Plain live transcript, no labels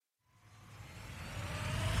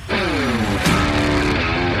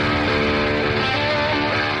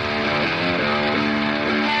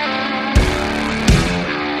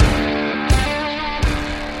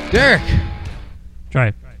Derek.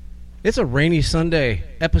 Trey. It's a rainy Sunday,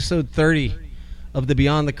 episode 30 of the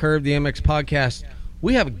Beyond the Curve, the MX podcast.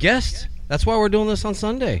 We have a guest. That's why we're doing this on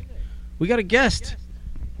Sunday. We got a guest.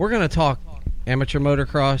 We're going to talk amateur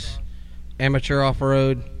motocross, amateur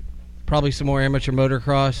off-road, probably some more amateur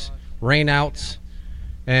motocross, rainouts,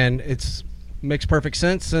 and it makes perfect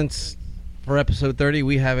sense since for episode 30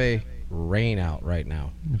 we have a rain out right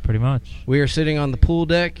now. Pretty much. We are sitting on the pool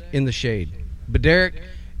deck in the shade. But Derek,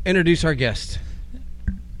 introduce our guest.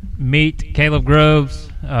 Meet Caleb Groves,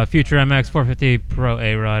 future MX 450 Pro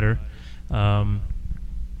A rider.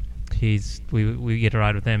 We get to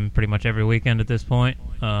ride with him pretty much every weekend at this point.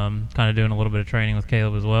 Kind of doing a little bit of training with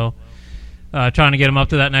Caleb as well. Trying to get him up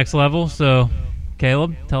to that next level. So,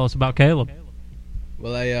 Caleb, tell us about Caleb.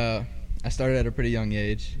 Well, I started at a pretty young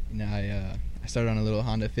age. You know, I started on a little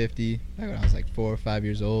Honda 50 back when I was like 4 or 5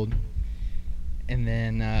 years old. And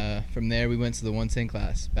then from there, we went to the 110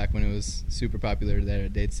 class. Back when it was super popular there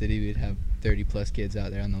at Dade City, we'd have 30-plus kids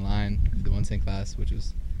out there on the line for the 110 class, which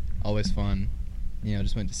was always fun. You know,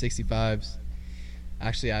 just went to 65s.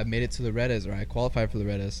 Actually, I made it to the Redes, or I qualified for the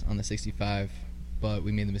Redes on the 65, but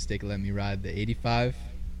we made the mistake of letting me ride the 85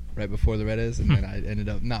 right before the Redes, and then I ended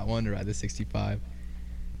up not wanting to ride the 65.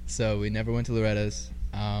 So we never went to the Redes.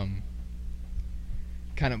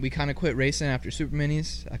 We kind of quit racing after Super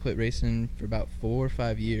Minis. I quit racing for about 4 or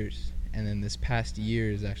 5 years, and then this past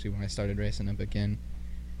year is actually when I started racing up again.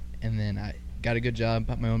 And then I got a good job,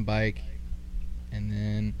 bought my own bike, and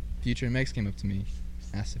then Future MX came up to me,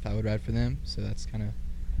 asked if I would ride for them. So that's kind of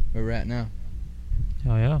where we're at now.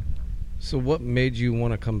 Oh yeah. So what made you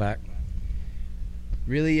want to come back?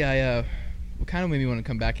 Really, what kind of made me want to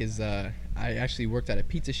come back is I actually worked at a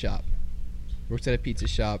pizza shop.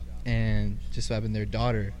 And just so happened their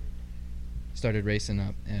daughter started racing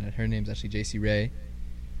up, and her name's actually JC Ray.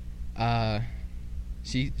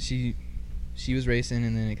 She was racing,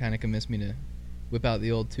 and then it kind of convinced me to whip out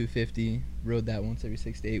the old 250. Rode that once every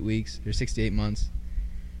 6 to 8 weeks, or 6 to 8 months.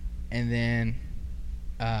 And then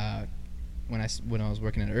when I was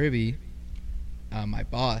working at Irby, my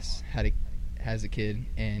boss has a kid,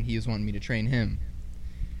 and he was wanting me to train him.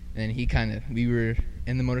 And we were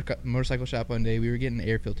in the motorcycle shop one day. We were getting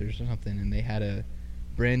air filters or something, and they had a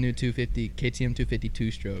brand new 250 KTM 250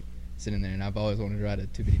 two-stroke sitting there, and I've always wanted to ride a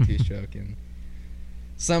 250 two-stroke. And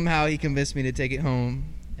somehow he convinced me to take it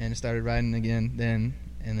home and started riding again then.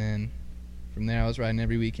 And then from there, I was riding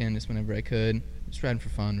every weekend, just whenever I could, just riding for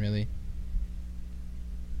fun, really.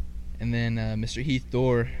 And then Mr. Heath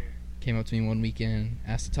Dorr came up to me one weekend,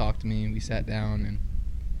 asked to talk to me, and we sat down, and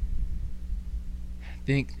I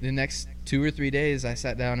think the next 2 or 3 days I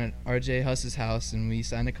sat down at RJ Huss's house and we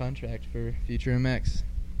signed a contract for Future MX.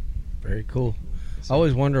 Very cool. I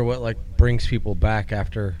always wonder what brings people back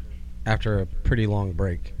after a pretty long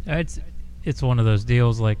break. It's one of those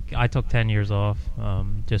deals. Like, I took 10 years off,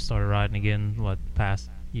 just started riding again past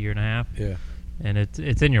year and a half. Yeah. And it's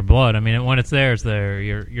in your blood. I mean, when it's there, it's there.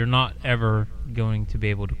 You're not ever going to be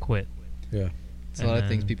able to quit. Yeah. It's a lot of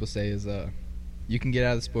things people say is you can get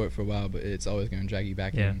out of the sport for a while, but it's always going to drag you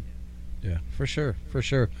back in. Yeah, for sure.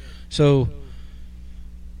 So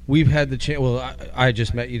we've had the chance. Well, I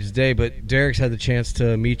just met you today, but Derek's had the chance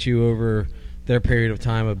to meet you over their period of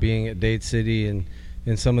time of being at Dade City and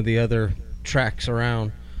some of the other tracks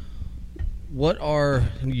around.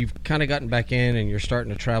 You've kind of gotten back in and you're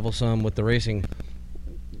starting to travel some with the racing.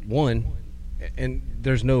 And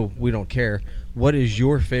we don't care. What is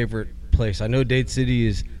your favorite place? I know Dade City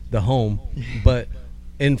is the home, but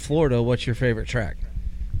in Florida, what's your favorite track?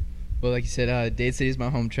 Well, like you said, Dade City is my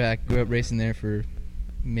home track. Grew up racing there for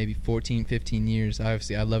maybe 14, 15 years.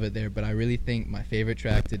 Obviously, I love it there, but I really think my favorite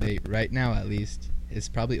track to date, right now at least, is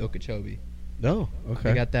probably Okeechobee. Oh, okay.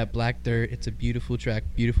 They got that black dirt. It's a beautiful track,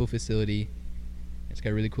 beautiful facility. It's got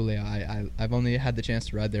a really cool layout. I've only had the chance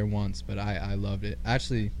to ride there once, but I loved it.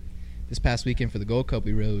 Actually, this past weekend for the Gold Cup,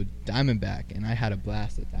 we rode Diamondback, and I had a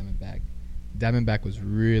blast at Diamondback. Diamondback was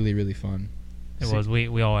really, really fun. It was.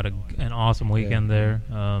 We all had an awesome weekend there.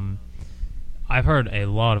 I've heard a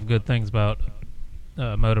lot of good things about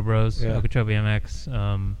Moto Bros, Okeechobee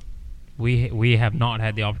MX. We have not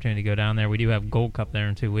had the opportunity to go down there. We do have Gold Cup there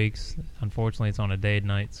in 2 weeks. Unfortunately, it's on a day and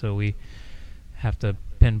night, so we have to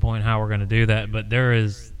pinpoint how we're going to do that. But there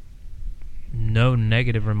is no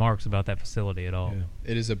negative remarks about that facility at all.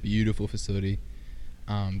 Yeah. It is a beautiful facility.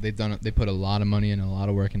 They put a lot of money and a lot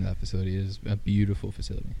of work into that facility. It is a beautiful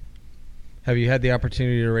facility. Have you had the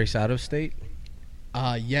opportunity to race out of state?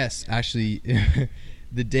 Yes, actually,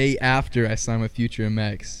 the day after I signed with Future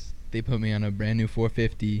MX, they put me on a brand new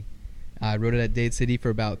 450. I rode it at Dade City for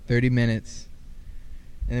about 30 minutes,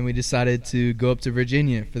 And then we decided to go up to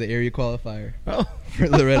Virginia for the area qualifier Oh. for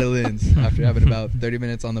Loretta Lynn's after having about 30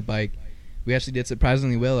 minutes on the bike. We actually did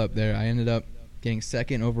surprisingly well up there. I ended up getting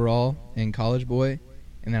second overall in College Boy,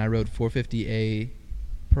 and then I rode 450A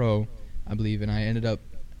Pro, I believe, and I ended up,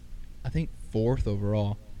 I think, fourth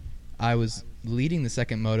overall. I was leading the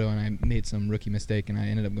second moto, and I made some rookie mistake, and I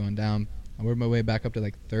ended up going down. I worked my way back up to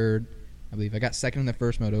like third, I believe. I got second in the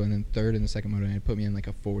first moto, and then third in the second moto, and it put me in like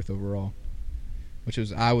a fourth overall, which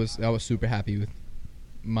was I was super happy with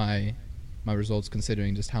my results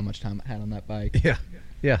considering just how much time I had on that bike.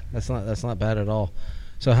 Yeah, that's not bad at all.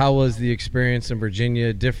 So how was the experience in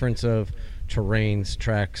Virginia? Difference of terrains,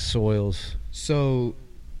 tracks, soils. So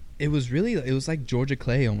it was like Georgia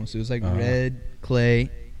clay almost. It was like red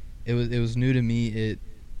clay. It was new to me.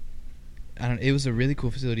 It was a really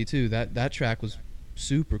cool facility too. That track was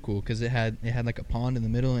super cool because it had like a pond in the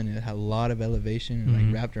middle, and it had a lot of elevation and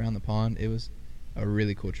like wrapped around the pond. It was a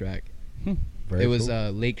really cool track. Very was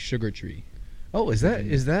cool. Lake Sugar Tree. Oh, is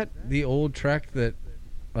that the old track that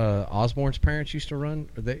Osborne's parents used to run?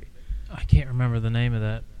 Are they? I can't remember the name of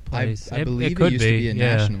that place. I believe could it used to be a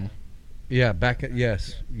national. Yeah,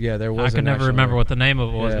 yes. Yeah, there was. I could never remember what the name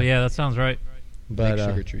of it was, but yeah, that sounds right. But, Lake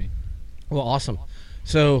Sugar Tree. Well, awesome.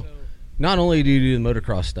 So, not only do you do the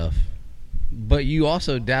motocross stuff, but you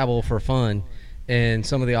also dabble for fun in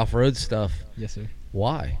some of the off-road stuff. Yes, sir.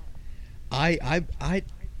 Why?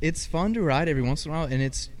 It's fun to ride every once in a while, and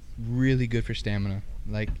it's really good for stamina.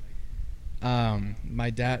 Like, my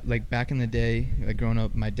dad, like back in the day, like growing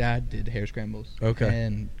up, my dad did hare scrambles. Okay.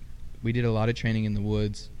 And we did a lot of training in the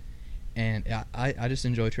woods, and I just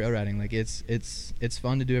enjoy trail riding. Like it's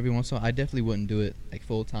fun to do every once in a while. I definitely wouldn't do it like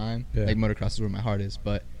full time. Yeah. Like motocross is where my heart is,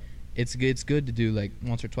 but it's good to do like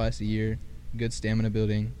once or twice a year. Good stamina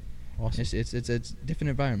building. Awesome. It's a different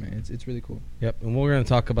environment. It's really cool. Yep, and we're going to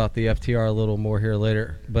talk about the FTR a little more here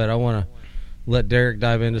later, but I want to let Derek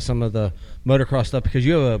dive into some of the motocross stuff because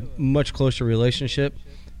you have a much closer relationship,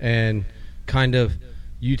 and kind of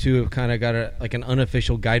you two have kind of got like an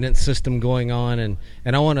unofficial guidance system going on, and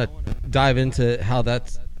I want to dive into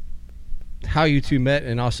how you two met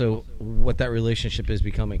and also what that relationship is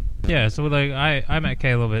becoming. Yeah, so like I met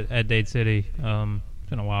Caleb at Dade City. It's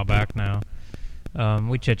been a while back now.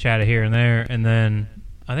 We chit-chatted here and there, and then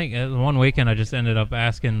I think one weekend I just ended up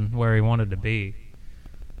asking where he wanted to be.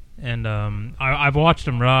 And I've watched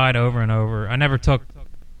him ride over and over. I never took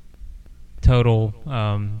total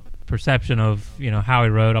perception of how he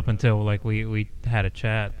rode up until like we had a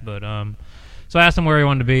chat. But so I asked him where he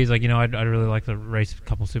wanted to be. He's like, I'd really like to race a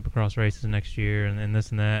couple Supercross races next year and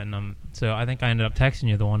this and that. And so I think I ended up texting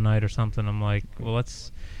you the one night or something. I'm like, well,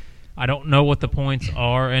 I don't know what the points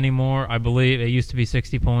are anymore. I believe it used to be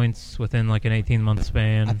 60 points within like an 18-month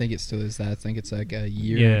span. I think it still is that. I think it's like a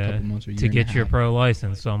year and a couple months or a year to get and a your half. pro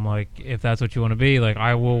license. So I'm like, if that's what you want to be, like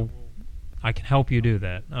I can help you do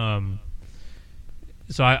that.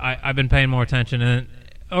 So I've been paying more attention, and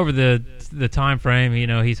over the time frame,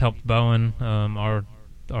 he's helped Bowen,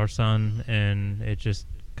 our son, and it just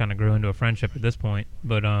kind of grew into a friendship at this point.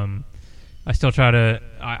 But I still try to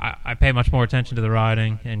I pay much more attention to the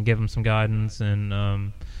riding and give him some guidance, and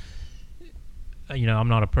I'm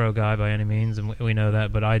not a pro guy by any means, and we know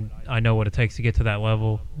that, but I know what it takes to get to that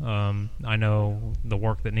level. I know the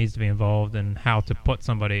work that needs to be involved and how to put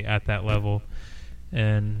somebody at that level.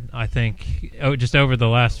 And I think just over the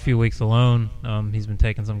last few weeks alone, he's been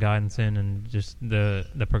taking some guidance in, and just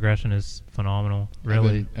the progression is phenomenal.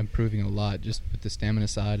 Really, I've been improving a lot just with the stamina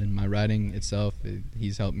side and my riding itself.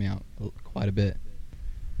 He's helped me out quite a bit.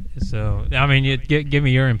 So I mean, give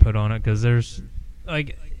me your input on it, because there's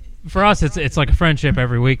like for us, it's like a friendship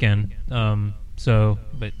every weekend.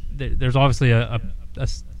 But there's obviously a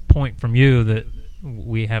point from you that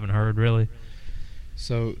we haven't heard really.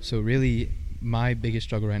 So really, my biggest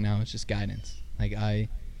struggle right now is just guidance. Like I'm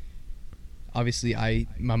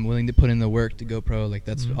willing to put in the work to go pro. Like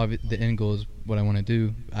that's the end goal is what I want to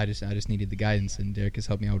do. I just needed the guidance, and Derek has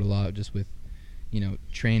helped me out a lot just with,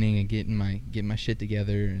 training and getting my shit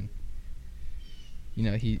together, and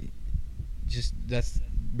that's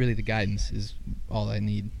really the guidance is all I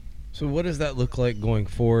need. So what does that look like going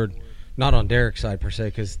forward? Not on Derek's side per se,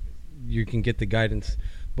 because you can get the guidance,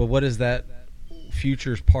 but what is that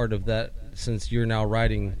future's part of that? Since you're now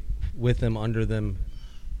riding with them, under them,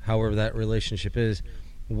 however that relationship is,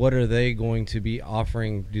 what are they going to be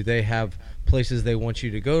offering? Do they have places they want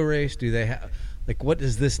you to go race? Do they have, like, what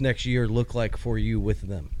does this next year look like for you with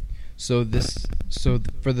them? So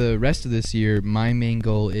for the rest of this year, my main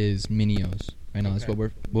goal is Minios. Right now, that's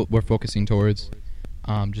what we're focusing towards.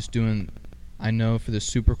 Just doing. I know for the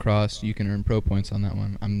Supercross you can earn pro points on that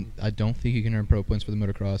one. I don't think you can earn pro points for the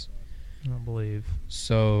motocross. I don't believe.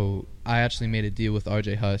 So I actually made a deal with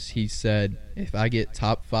RJ Huss. He said if I get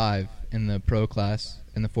top 5 in the pro class,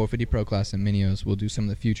 in the 450 pro class in Minios, we'll do some of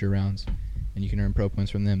the future rounds, and you can earn pro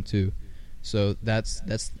points from them too. So that's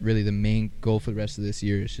really the main goal for the rest of this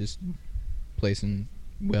year, is just placing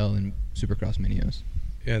well in Supercross Minios.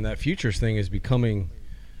 And that futures thing is becoming,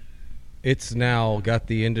 it's now got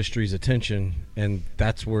the industry's attention, and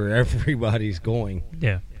that's where everybody's going.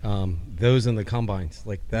 Yeah. Those in the combines,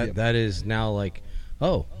 like that, Yep. that is now like,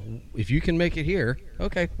 oh, if you can make it here,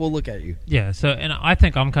 okay, we'll look at you. Yeah, so, and I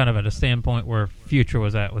think I'm kind of at a standpoint where Future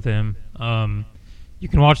was at with him. You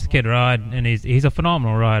can watch the kid ride, and he's a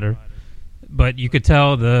phenomenal rider, but you could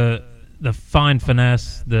tell the fine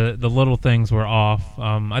finesse, the little things were off.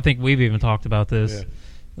 I think we've even talked about this.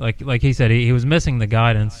 Yeah. Like he said, he was missing the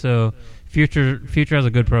guidance. So Future has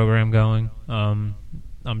a good program going.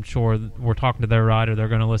 I'm sure we're talking to their rider. They're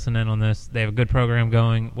going to listen in on this. They have a good program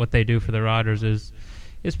going. What they do for their riders is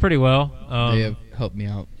pretty well. They have helped me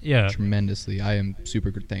out tremendously. I am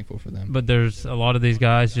super thankful for them. But there's a lot of these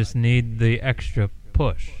guys just need the extra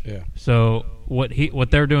push. Yeah. So what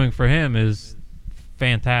they're doing for him is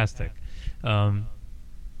fantastic.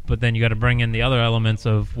 But then you got to bring in the other elements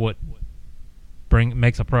of what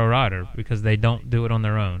makes a pro rider, because they don't do it on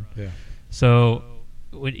their own. Yeah. So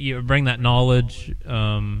you bring that knowledge,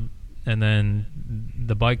 and then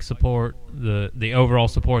the bike support, the overall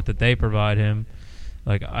support that they provide him.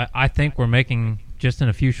 Like I think we're making, just in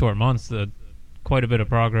a few short months, quite a bit of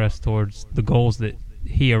progress towards the goals that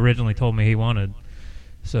he originally told me he wanted.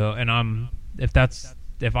 So, and if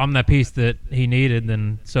I'm that piece that he needed,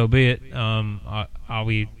 then so be it. I'll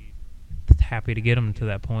be happy to get him to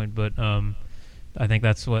that point. But I think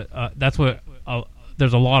that's what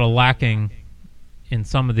there's a lot of lacking in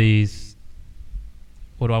some of these.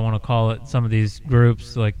 What do I want to call it? Some of these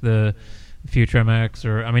groups, like the Future MX,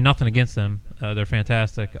 or I mean, nothing against them. They're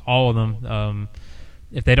fantastic, all of them.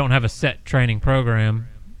 If they don't have a set training program,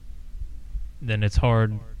 then it's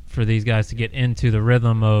hard for these guys to get into the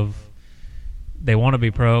rhythm of, they want to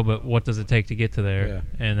be pro, but what does it take to get to there? Yeah.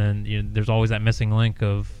 And then there's always that missing link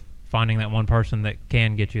of finding that one person that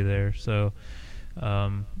can get you there. So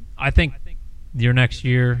I think your next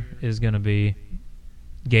year is going to be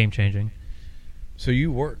game-changing. So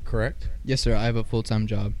you work, correct? Yes, sir. I have a full-time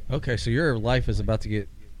job. Okay, so your life is about to get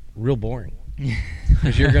real boring.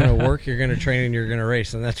 Because you're going to work, you're going to train, and you're going to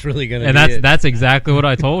race, and that's really going to be it. That's exactly what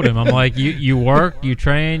I told him. I'm like, you work, you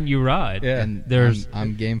train, you ride. Yeah, and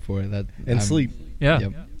I'm game for it. I'm sleep. Yeah.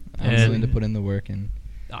 Yep. I'm willing to put in the work. And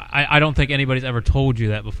I don't think anybody's ever told you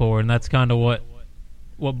that before, and that's kind of what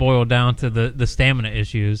boiled down to the stamina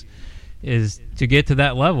issues, is to get to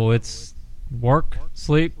that level. It's work,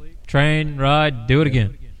 sleep, train, ride, do it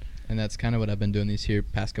again. And that's kind of what I've been doing these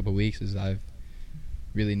past couple of weeks, is I've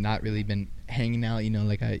really not really been hanging out,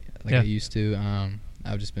 like I used to.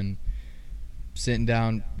 I've just been sitting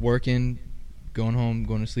down, working, going home,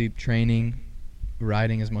 going to sleep, training,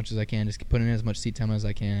 riding as much as I can, just putting in as much seat time as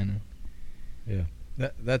I can. Yeah,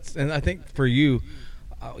 that's, and I think for you,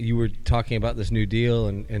 you were talking about this new deal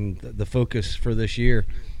and the focus for this year.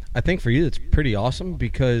 I think for you it's pretty awesome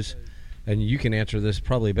because, and you can answer this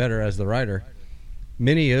probably better as the rider,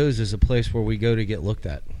 Mini O's is a place where we go to get looked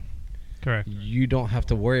at. Correct. You don't have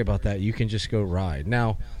to worry about that. You can just go ride.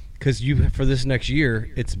 Now, because for this next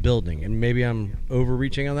year, it's building, and maybe I'm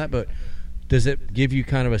overreaching on that, but does it give you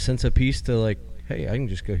kind of a sense of peace to, like, hey, I can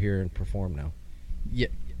just go here and perform now? Yeah.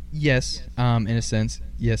 Yes, in a sense.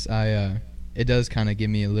 Yes, it does kind of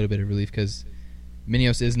give me a little bit of relief, because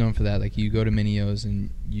Minios is known for that. Like, you go to Minios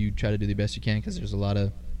and you try to do the best you can, because there's a lot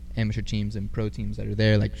of amateur teams and pro teams that are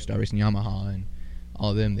there, like Star Racing Yamaha and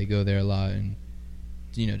all of them. They go there a lot and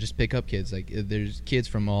just pick up kids. Like, there's kids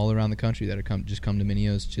from all around the country that are come to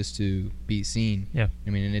Minios just to be seen. Yeah. I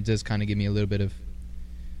mean, and it does kind of give me a little bit of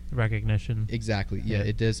recognition. Exactly. Yeah,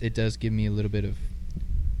 it does give me a little bit of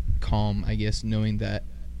calm, I guess, knowing that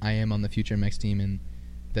I am on the Future MX team and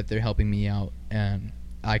that they're helping me out, and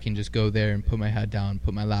I can just go there and put my head down,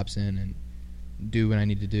 put my laps in, and do what I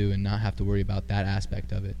need to do, and not have to worry about that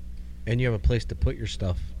aspect of it. And you have a place to put your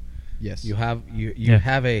stuff. Yes. You have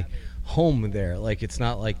have a home there. Like, it's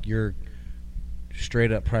not like you're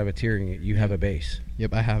straight up privateering it. You have a base.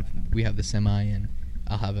 Yep. We have the semi, and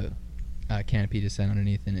I'll have a canopy to sit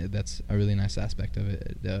underneath, and that's a really nice aspect of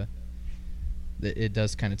it. It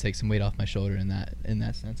does kind of take some weight off my shoulder in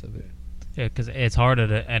that sense of it. Yeah, because it's hard at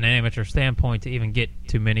an amateur standpoint to even get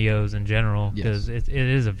to Minios in general, because it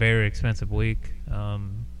is a very expensive week.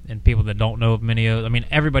 And and people that don't know of mini-O's. I mean,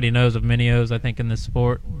 everybody knows of mini-O's, I think, in this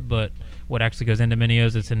sport, but what actually goes into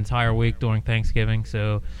mini-O's, it's an entire week during Thanksgiving.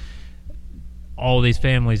 So all these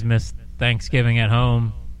families miss Thanksgiving at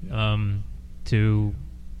home.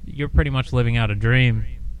 You're pretty much living out a dream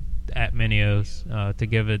at mini-O's to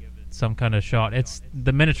give it some kind of shot. It's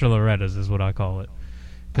the miniature Loretta's is what I call it.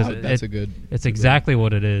 It's exactly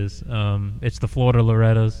what it is. It's the Florida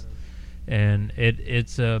Loretta's, and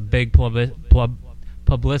it's a big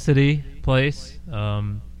publicity place.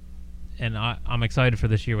 And I'm excited for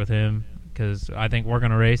this year with him because I think we're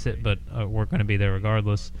going to race it, but we're going to be there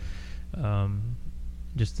regardless,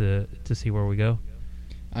 just to see where we go.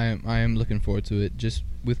 I am looking forward to it. Just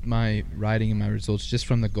with my riding and my results, just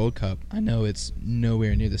from the Gold Cup, I know it's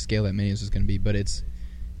nowhere near the scale that Minios is going to be, but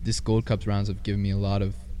this Gold Cup's rounds have given me a lot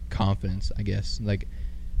of confidence, I guess. Like,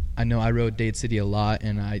 I know I rode Dade City a lot,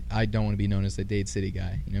 and I don't want to be known as the Dade City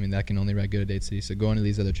guy. You know what I mean? That can only ride good at Dade City. So going to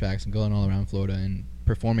these other tracks and going all around Florida and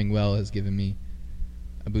performing well has given me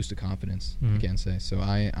a boost of confidence, I can say. So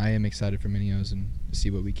I am excited for Minios and to see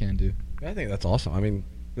what we can do. I think that's awesome. I mean,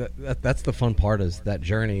 that's the fun part, is that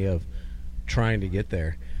journey of trying to get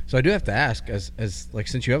there. So I do have to ask, as like,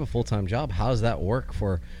 since you have a full-time job, how does that work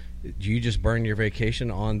do you just burn your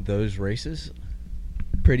vacation on those races?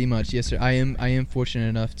 Pretty much, yes, sir. I am fortunate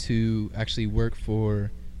enough to actually work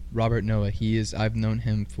for Robert Noah. I've known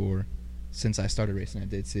him since I started racing at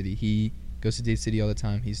Dade City. He goes to Dade City all the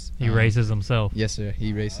time. He races himself. Yes, sir.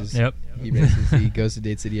 He races. Yep. He races. He goes to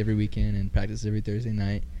Dade City every weekend and practices every Thursday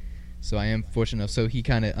night. So I am fortunate enough. So he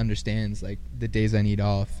kind of understands like the days I need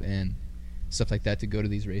off and stuff like that to go to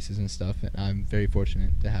these races and stuff. And I'm very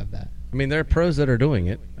fortunate to have that. I mean, there are pros that are doing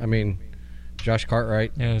it. I mean, Josh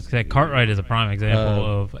Cartwright. Yeah, Cartwright is a prime example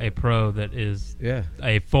of a pro that is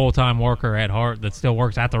a full-time worker at heart that still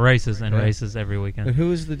works at the races and races every weekend. And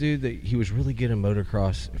who is the dude that he was really good in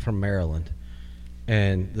motocross from Maryland?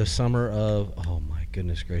 And the summer of, oh my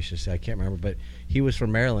goodness gracious, I can't remember, but he was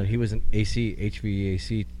from Maryland. He was an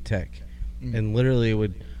HVAC tech, and literally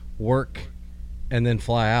would work and then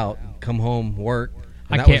fly out, come home, work.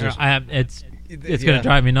 I can't. It's going to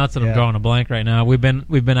drive me nuts that I'm drawing a blank right now. We've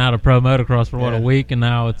been out of pro motocross for a week, and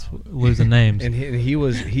now it's losing names. And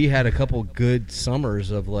he had a couple good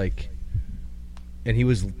summers of like, and he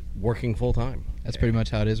was working full time. That's pretty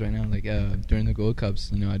much how it is right now. Like during the Gold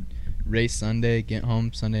Cups, I'd race Sunday, get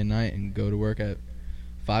home Sunday night, and go to work at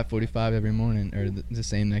 5:45 every morning, or the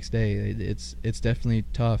same next day. It's definitely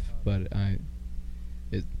tough, but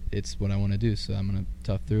it's what I want to do. So I'm gonna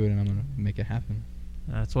tough through it, and I'm gonna make it happen.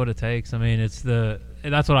 That's what it takes. I mean,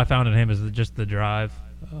 that's what I found in him, is just the drive.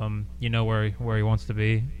 Where he wants to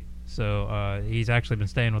be. So he's actually been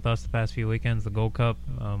staying with us the past few weekends. The Gold Cup,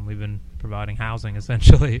 we've been providing housing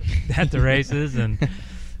essentially at the races, and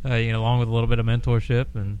along with a little bit of mentorship,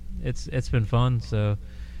 and it's been fun. So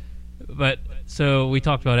we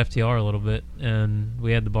talked about FTR a little bit, and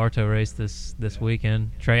we had the Bartow race this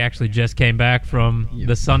weekend. Trey actually just came back from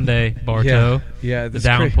the Sunday Bartow. Yeah, the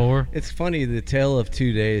downpour. It's funny, the tale of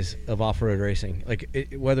 2 days of off-road racing. Like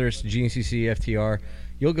whether it's GNCC, FTR,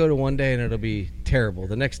 you'll go to one day and it'll be terrible.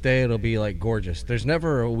 The next day it'll be like gorgeous. There's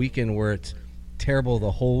never a weekend where it's terrible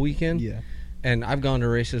the whole weekend. Yeah. And I've gone to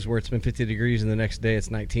races where it's been 50 degrees and the next day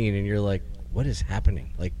it's 19, and you're like, what is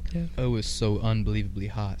happening? Like, it was so unbelievably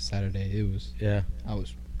hot Saturday. It was. Yeah. I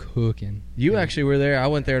was cooking. You actually were there. I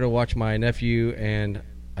went there to watch my nephew and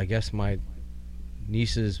I guess my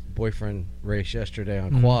niece's boyfriend race yesterday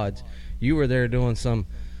on quads. You were there doing some,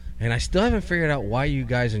 and I still haven't figured out why you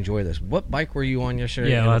guys enjoy this. What bike were you on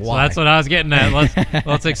yesterday? Yeah, that's what I was getting at.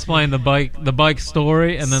 Let's explain the bike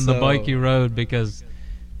story and then the bike you rode, because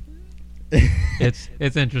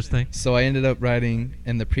it's interesting. So I ended up riding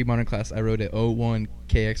in the pre-modern class. I rode at 01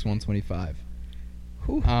 KX 125.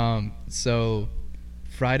 So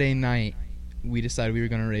Friday night we decided we were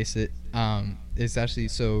going to race it. It's actually,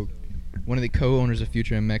 so one of the co-owners of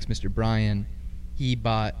Future MX, Mr. Brian, he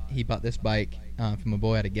bought this bike from a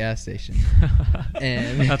boy at a gas station.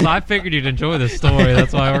 And I figured you'd enjoy this story.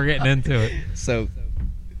 That's why we're getting into it. So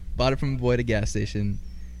bought it from a boy at a gas station,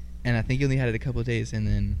 and I think he only had it a couple of days, and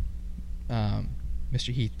then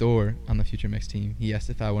Mr. Heath Thor on the Future Mix team, he asked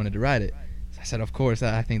if I wanted to ride it. So I said, of course,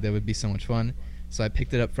 I think that would be so much fun. So I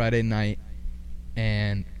picked it up Friday night,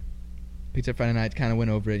 and kind of went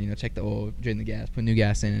over it, checked the oil, drained the gas, put new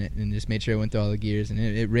gas in it, and just made sure it went through all the gears, and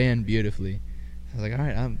it ran beautifully. I was like, all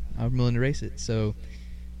right, I'm willing to race it. So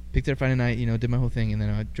picked it up Friday night, did my whole thing, and then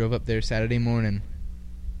I drove up there Saturday morning,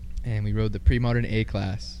 and we rode the pre-modern A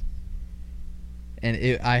class.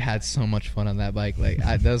 And I had so much fun on that bike. Like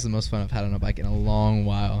that was the most fun I've had on a bike in a long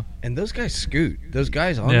while. And those guys scoot. Those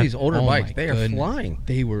guys on these older bikes, they are flying.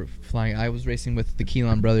 They were flying. I was racing with the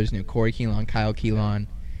Keelan brothers, Corey Keelan, Kyle Keelan,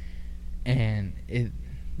 and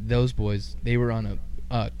those boys. They were on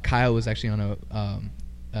Kyle was actually on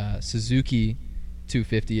a Suzuki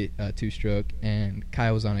 250 two-stroke, and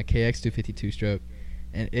Kyle was on a KX 250 two-stroke,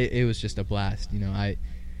 and it was just a blast.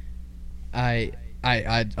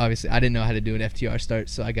 I obviously I didn't know how to do an FTR start,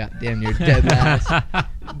 so I got damn near dead last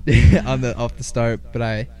off the start. But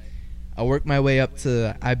I worked my way up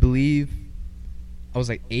to, I believe I was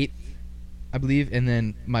like 8th, I believe, and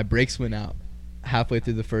then my brakes went out halfway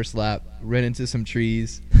through the first lap, ran into some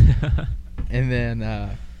trees, and then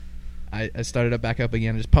I started back up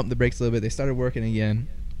again. I just pumped the brakes a little bit. They started working again,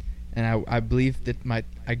 and I believe that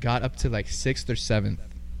I got up to like 6th or 7th,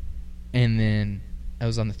 and then I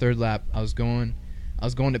was on the 3rd lap. I was going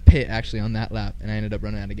to pit actually on that lap, and I ended up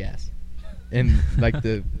running out of gas in like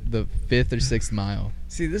the 5th or 6th mile.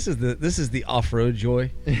 See, this is the off-road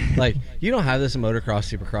joy. Like, you don't have this in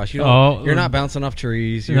motocross, supercross. You're not bouncing off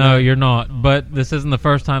trees. You're not. But this isn't the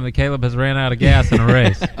first time that Caleb has ran out of gas in a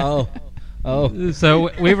race. Oh. So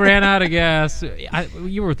we ran out of gas.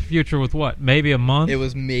 You were with Future with what? Maybe a month? It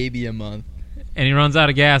was maybe a month. And he runs out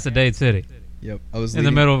of gas at Dade City. Yep. I was in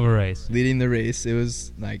the middle of a race. Leading the race. It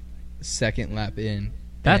was like 2nd lap in.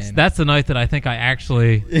 That's the night that I think I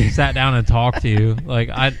actually sat down and talked to you. Like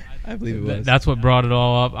I believe it was. That's what brought it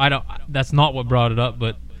all up. That's not what brought it up,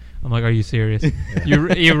 but I'm like, are you serious?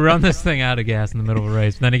 you run this thing out of gas in the middle of a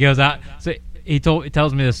race. And then he goes out. So he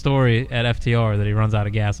tells me the story at FTR that he runs out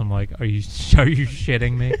of gas. I'm like, are you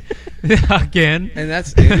shitting me again? And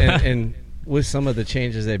that's and with some of the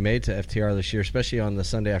changes they've made to FTR this year, especially on the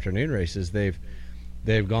Sunday afternoon races, they've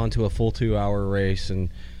gone to a full 2-hour race, and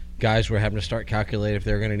guys were having to start calculating if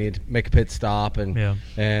they're going to need to make a pit stop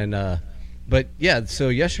but yeah, so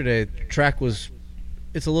yesterday track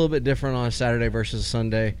it's a little bit different on a Saturday versus a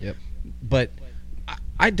Sunday. Yep. But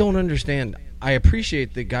I don't understand. I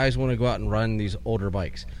appreciate that guys want to go out and run these older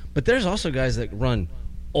bikes, but there's also guys that run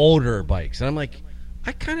older bikes, and I'm like,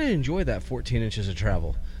 I kind of enjoy that 14 inches of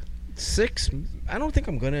travel. 6, I don't think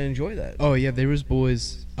I'm going to enjoy that. Oh yeah, there was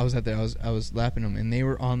boys. I was out there. I was lapping them, and they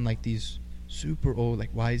were on like these super old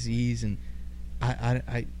like YZs, and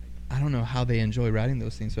I don't know how they enjoy riding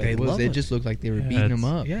those things. But they just looked like they were beating them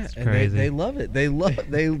up. Yeah, and they love it. They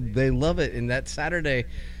love it. And that Saturday,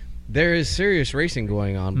 there is serious racing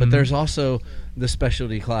going on, but there's also the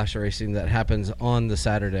specialty class racing that happens on the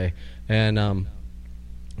Saturday, and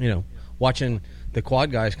watching the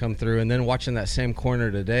quad guys come through, and then watching that same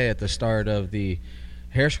corner today at the start of the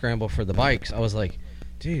hare scramble for the bikes, I was like,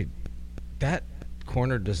 dude, that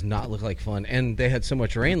corner does not look like fun. And they had so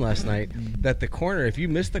much rain last night that the corner, if you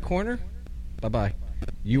missed the corner, bye-bye.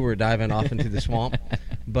 You were diving off into the swamp.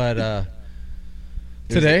 But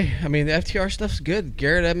today, I mean, the FTR stuff's good.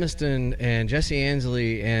 Garrett Edmiston and Jesse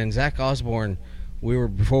Ansley and Zach Osborne,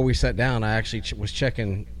 before we sat down, I actually was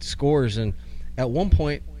checking scores, and at one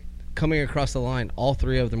point, coming across the line, all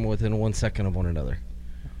 3 of them were within 1 second of one another.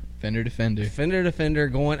 Fender to fender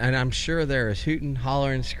going, and I'm sure there is hooting,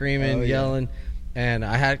 hollering, screaming, yelling. And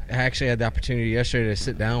I actually had the opportunity yesterday to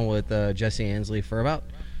sit down with Jesse Ansley for about,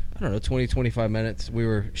 20, 25 minutes. We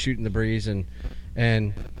were shooting the breeze, and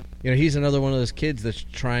he's another one of those kids that's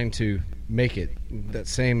trying to make it that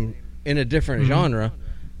same, in a different genre,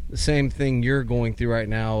 the same thing you're going through right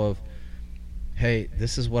now of, hey,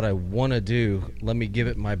 this is what I want to do. Let me give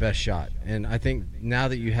it my best shot. And I think now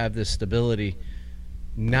that you have this stability,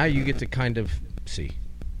 now you get to kind of see.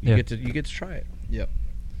 You get to try it. Yep.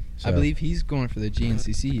 So, I believe he's going for the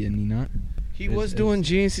GNCC, isn't he not? He was doing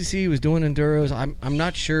GNCC. He was doing enduros. I'm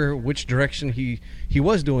not sure which direction he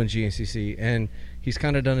was doing GNCC, and he's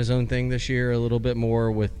kind of done his own thing this year a little bit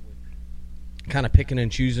more with kind of picking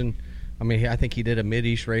and choosing. I mean, I think he did a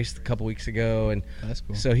Mid-East race a couple weeks ago, and that's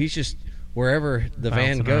cool. So he's just wherever the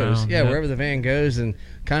van goes. Around, wherever the van goes, and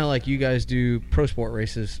kind of like you guys do pro sport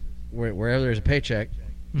races, wherever there's a paycheck.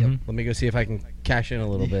 Let me go see if I can cash in a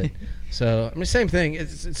little bit. So, I mean, same thing.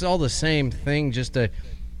 It's all the same thing, just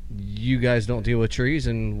you guys don't deal with trees,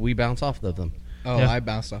 and we bounce off of them. Oh, I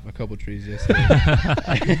bounced off a couple trees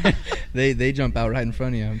yesterday. They jump out right in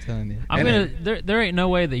front of you, I'm telling you. There ain't no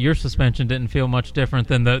way that your suspension didn't feel much different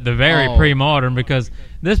than the very pre-modern, because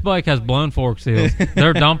this bike has blown fork seals.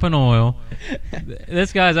 They're dumping oil.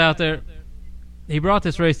 This guy's out there. He brought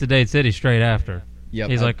this race to Dade City straight after. Yep,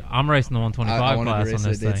 He's like, I'm racing the 125 class on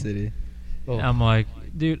this thing. City. Oh. I'm like,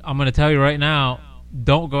 dude, I'm going to tell you right now,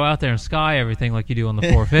 don't go out there and sky everything like you do on the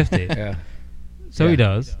 450. Yeah. So he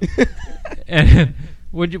does. And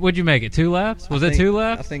Would you make it 2 laps? Was it 2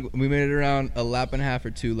 laps? I think we made it around a lap and a half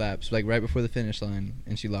or 2 laps, like right before the finish line,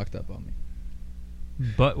 and she locked up on me.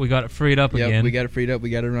 But we got it freed up again. Yeah, we got it freed up. We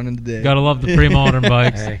got it running today. Gotta love the pre-modern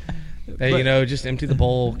bikes. Hey, just empty the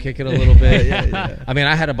bowl, kick it a little bit. Yeah. I mean,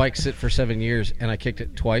 I had a bike sit for 7 years, and I kicked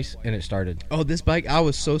it twice, and it started. Oh, this bike! I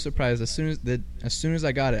was so surprised. As soon as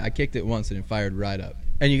I got it, I kicked it once, and it fired right up.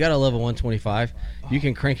 And you got to love a 125. You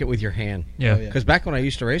can crank it with your hand. Yeah. Because back when I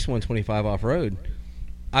used to race 125 off-road,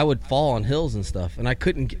 I would fall on hills and stuff, and I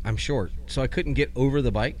couldn't. I'm short, so I couldn't get over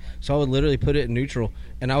the bike. So I would literally put it in neutral,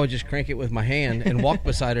 and I would just crank it with my hand and walk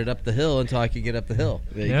beside it up the hill until I could get up the hill.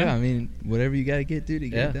 There you go. I mean, whatever you got to get, dude, to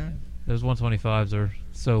get it done. Those 125s are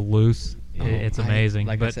so loose. It's amazing.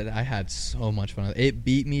 I said, I had so much fun. It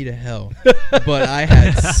beat me to hell, but I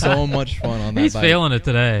had so much fun on that He's bike. feeling it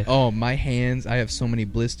today. Oh, my hands! I have so many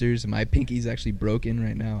blisters, and my pinky's actually broken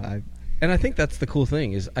right now. And I think that's the cool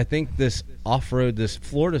thing is I think this off-road, this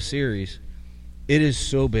Florida series, it is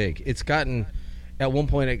so big. It's gotten, at one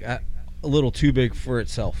point, it got a little too big for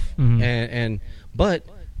itself. Mm-hmm. But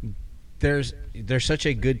there's such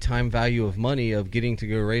a good time value of money of getting to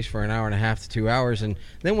go race for an hour and a half to 2 hours. And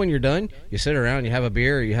then when you're done, you sit around, you have a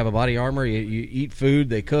beer, you have a body armor, you eat food,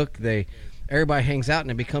 they cook, everybody hangs out,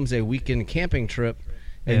 and it becomes a weekend camping trip.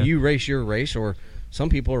 And you race your race, or some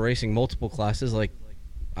people are racing multiple classes. Like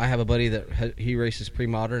I have a buddy that he races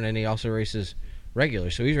pre-modern, and he also races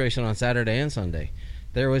regular. So he's racing on Saturday and Sunday.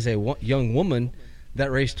 There was a young woman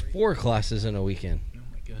that raced 4 classes in a weekend.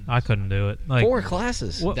 I couldn't do it. 4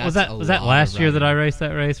 classes. Was that last year that I raced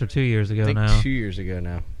that race, or 2 years ago? I think now 2 years ago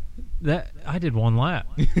now. That I did 1 lap.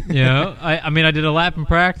 I mean, I did a lap in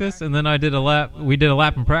practice, and then I did a lap. We did a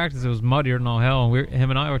lap in practice. It was muddier than all hell, and him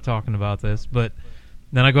and I were talking about this. But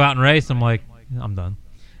then I go out and race. I'm like, I'm done.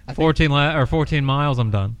 14 miles.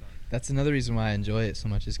 I'm done. That's another reason why I enjoy it so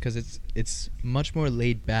much, is because it's much more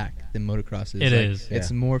laid back than motocross is. It is.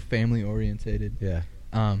 It's more family orientated. Yeah.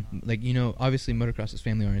 Obviously motocross is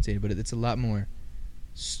family orientated, but it's a lot more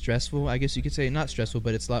stressful, I guess you could say. Not stressful,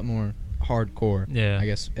 but it's a lot more hardcore. Yeah. I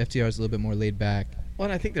guess FTR is a little bit more laid back. Well,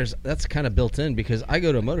 and I think that's kind of built in, because I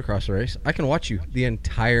go to a motocross race, I can watch you the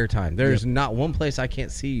entire time. There's not one place I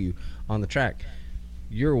can't see you on the track.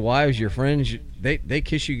 Your wives, your friends, they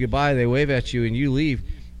kiss you goodbye, they wave at you, and you leave.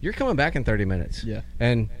 You're coming back in 30 minutes. Yeah.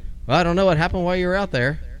 And I don't know what happened while you were out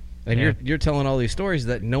there, and you're telling all these stories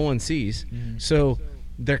that no one sees. Mm-hmm. So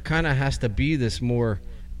there kind of has to be this more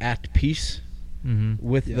at peace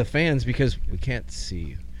with the fans, because we can't see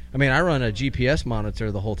you. I mean, I run a GPS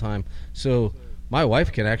monitor the whole time, so my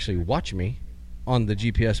wife can actually watch me on the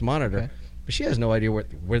GPS monitor, but she has no idea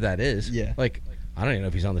where that is. Yeah. Like, I don't even know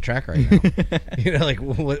if he's on the track right now. Like,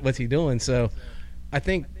 what's he doing? So I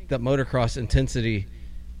think that motocross intensity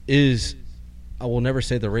is, I will never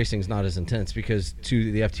say the racing's not as intense, because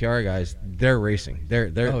to the FTR guys, they're racing. They're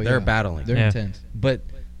battling. They're intense. But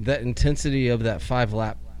that intensity of that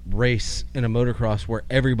 5-lap race in a motocross where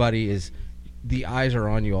everybody is, the eyes are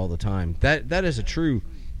on you all the time, that is a true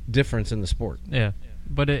difference in the sport. Yeah.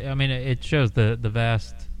 But it shows the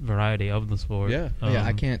vast variety of the sport. Yeah.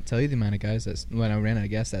 I can't tell you the amount of guys that when I ran out of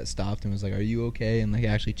gas that stopped and was like, "Are you okay?" and like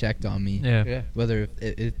actually checked on me. Yeah. Whether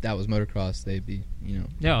if that was motocross, they'd be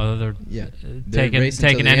they're racing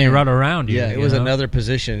taking to the any end. rut around you. Yeah, It was another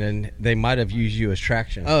position, and they might have used you as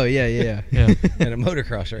traction. Oh yeah. Yeah. In a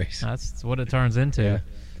motocross race. That's what it turns into. Yeah.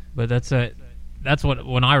 But that's what,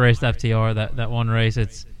 when I raced FTR, that one race,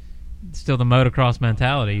 it's still the motocross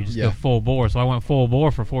mentality. You just go full bore. So I went full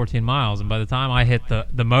bore for 14 miles, and by the time I hit the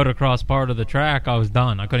motocross part of the track, I was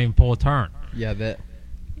done. I couldn't even pull a turn. Yeah,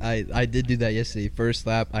 I did do that yesterday. First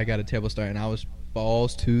lap, I got a table start, and I was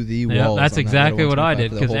balls to the walls. Yeah, that's exactly what I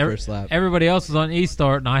did, because everybody else was on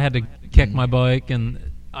e-start, and I had to kick my bike,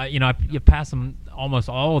 and you pass them, almost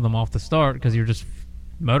all of them off the start, because you're just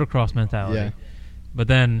motocross mentality. Yeah. But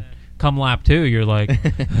then come lap 2, you're like,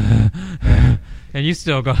 and you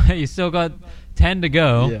still got 10 to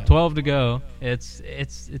go, 12 to go. It's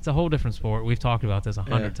a whole different sport. We've talked about this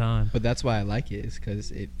 100 times. But that's why I like it, is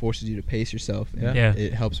because it forces you to pace yourself. And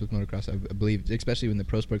it helps with motocross, I believe, especially in the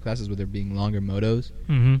pro sport classes where there being longer motos.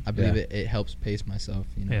 I believe it helps pace myself.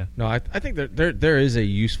 Yeah. No, I think there is a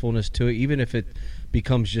usefulness to it, even if it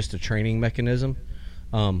becomes just a training mechanism.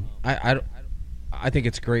 I think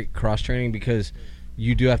it's great cross training, because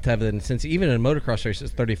you do have to have that intensity. Even in a motocross race,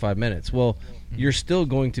 it's 35 minutes. Well, you're still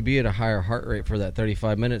going to be at a higher heart rate for that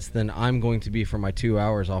 35 minutes than I'm going to be for my 2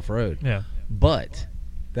 hours off-road. Yeah. But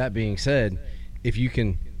that being said, if you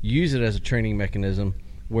can use it as a training mechanism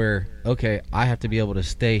where, okay, I have to be able to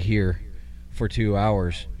stay here for 2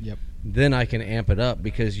 hours, then I can amp it up,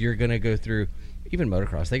 because you're going to go through – even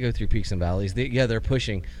motocross, they go through peaks and valleys. They're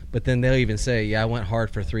pushing, but then they'll even say, yeah, I went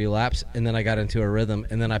hard for 3 laps, and then I got into a rhythm,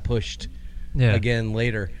 and then I pushed again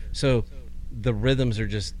later. So the rhythms are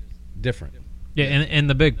just different. Yeah, in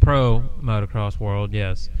the big pro motocross world,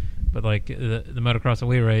 yes. But like the motocross that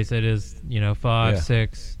we race, it is 5,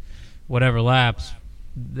 6, whatever laps.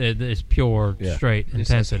 It's pure straight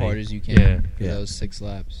just intensity. As hard as you can for those 6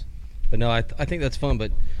 laps. But no, I think that's fun.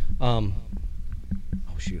 But oh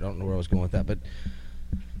shoot, I don't know where I was going with that. But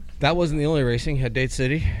that wasn't the only racing. Had Dade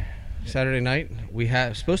City Saturday night. We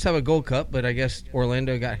had supposed to have a Gold Cup, but I guess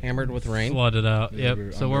Orlando got hammered with rain. Flooded out. Yeah,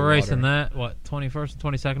 Yep. So we're racing that 21st and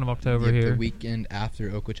 22nd of October here. The weekend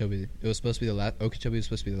after Okeechobee. It was supposed to be Okeechobee was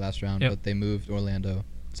supposed to be the last round, but they moved Orlando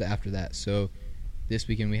to after that. So this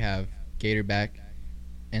weekend we have Gatorback,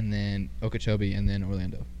 and then Okeechobee, and then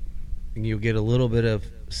Orlando. And you'll get a little bit of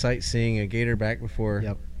sightseeing a Gatorback before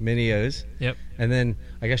Mini-O's. Yep. And then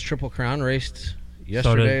I guess Triple Crown raced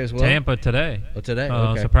yesterday as well. Tampa today. Oh, today.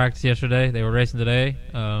 Okay. So practice yesterday. They were racing today.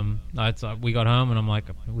 We got home and I'm like,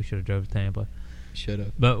 we should have drove to Tampa. Should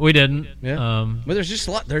have, but we didn't. Yeah. But there's just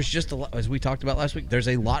a lot. As we talked about last week, there's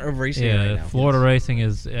a lot of racing right now. Florida racing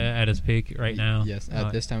is at its peak right now. Yes.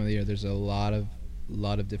 At this time of the year, there's a lot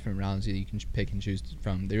of different rounds that you can pick and choose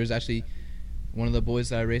from. There was actually one of the boys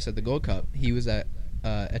that I raced at the Gold Cup. He was at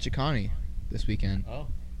Etchicani this weekend. Oh.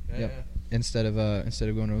 Yeah. Instead of going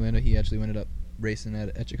to Orlando, he actually ended up racing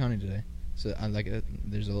at Etchicani today. So I like it.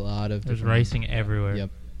 There's a lot of there's racing everywhere. Yep.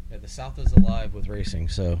 Yeah, the South is alive with racing,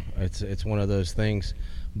 so it's one of those things.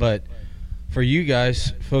 But for you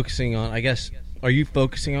guys focusing on, I guess, are you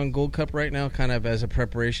focusing on Gold Cup right now, kind of as a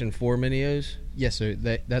preparation for Mini-O's? Yes, sir.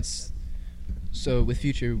 That's so. With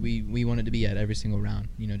Future, we wanted to be at every single round,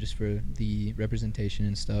 just for the representation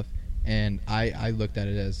and stuff. And I looked at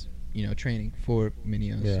it as training for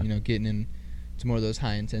Mini-O's. Yeah. Getting in to more of those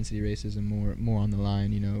high intensity races and more on the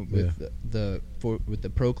line. With with the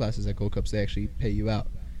pro classes at Gold Cups, they actually pay you out.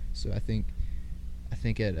 So I think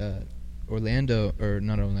at Orlando, or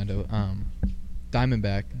not Orlando,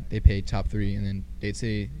 Diamondback, they paid top 3, and then Dade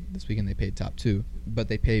City this weekend they paid top 2, but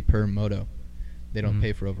they pay per moto. They don't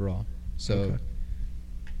pay for overall. So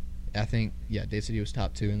I think Dade City was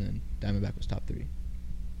top 2, and then Diamondback was top 3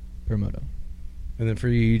 per moto. And then for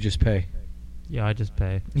you just pay. Yeah, I just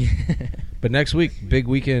pay. But next week, big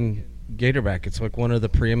weekend, Gatorback. It's like one of the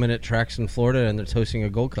preeminent tracks in Florida, and it's hosting a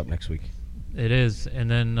Gold Cup next week. It is,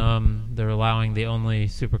 and then they're allowing the only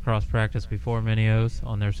Supercross practice before Mini-O's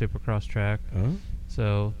on their Supercross track. Oh.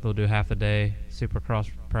 So they'll do half a day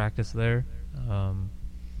Supercross practice there.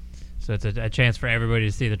 So it's a chance for everybody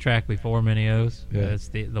to see the track before Mini-O's. Yeah. It's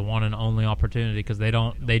the one and only opportunity, because they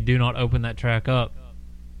do not open that track up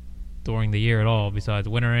during the year at all, besides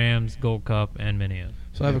Winter Ams, Gold Cup, and Mini-O's.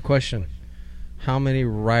 So I have a question. How many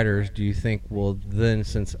riders do you think will then,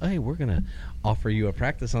 since, hey, we're going to offer you a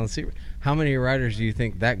practice on Super, how many riders do you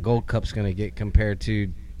think that Gold Cup's going to get compared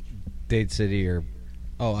to Dade City or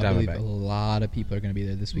I believe a lot of people are going to be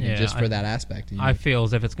there this weekend just for that aspect. I feel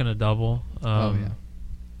as if it's going to double.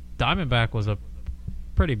 Diamondback was a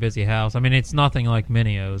pretty busy house. I mean, it's nothing like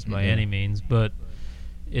Mini-O's by any means, but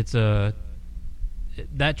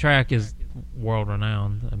that track is world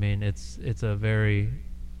renowned. I mean, it's very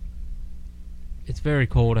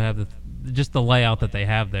cool to have just the layout that they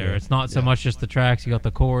have there. It's not so much just the tracks. You got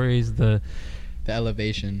the quarries, the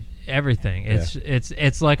elevation, everything.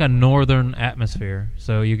 It's like a northern atmosphere.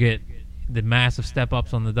 So you get the massive step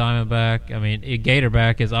ups on the Diamondback. I mean,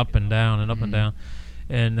 Gatorback is up and down and up and down,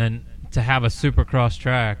 and then to have a Supercross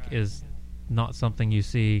track is not something you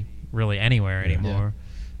see really anywhere anymore.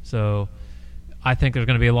 So I think there's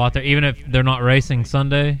going to be a lot there. Even if they're not racing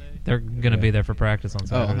Sunday, they're going to be there for practice on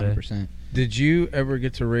Saturday. 100%. Did you ever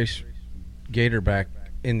get to race Gatorback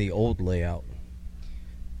in the old layout?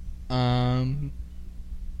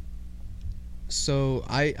 So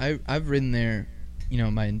I've ridden there,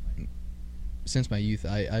 since my youth.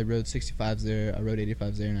 I rode 65s there, I rode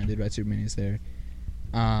 85s there, and I did ride Super Minis there.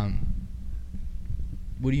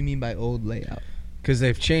 What do you mean by old layout? Because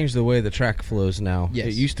they've changed the way the track flows now. Yes.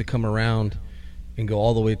 It used to come around and go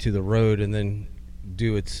all the way to the road and then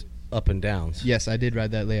do its up and downs. Yes, I did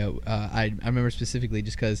ride that layout. I remember specifically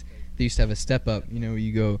just because they used to have a step up, where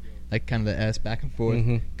you go like kind of the S back and forth,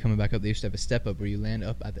 coming back up. They used to have a step up where you land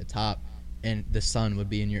up at the top, and the sun would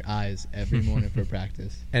be in your eyes every morning for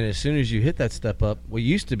practice. And as soon as you hit that step up, what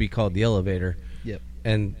used to be called the elevator,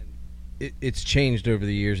 and it's changed over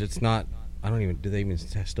the years. It's not. Do they even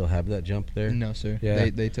still have that jump there? No, sir. Yeah.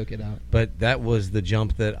 They took it out. But that was the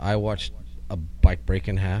jump that I watched a bike break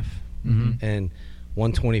in half, and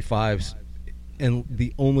 125s, and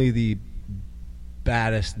the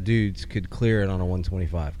baddest dudes could clear it on a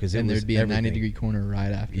 125 because there'd be a 90-degree corner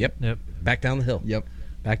right after. Yep. Back down the hill. Yep.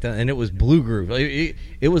 Back down, and it was blue groove.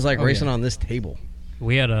 It was like racing on this table.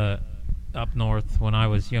 We had up north when I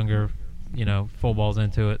was younger, full balls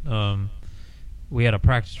into it. We had a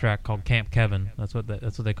practice track called Camp Kevin. That's what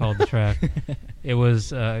they called the track. It was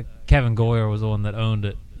Kevin Goyer was the one that owned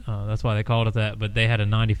it. That's why they called it that. But they had a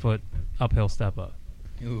 90-foot uphill step up,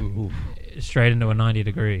 straight into a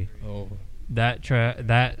 90-degree. Oh. That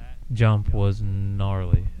jump was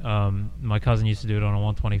gnarly. My cousin used to do it on a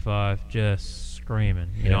 125, just screaming.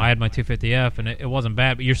 I had my 250F, and it wasn't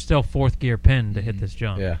bad, but you're still fourth gear pinned to hit this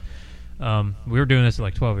jump. Yeah. We were doing this at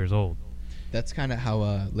like 12 years old. That's kind of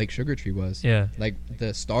how Lake Sugar Tree was. Yeah. Like,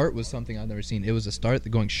 the start was something I've never seen. It was a start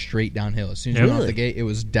going straight downhill. As soon as you went off the gate, it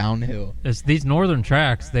was downhill. It's these northern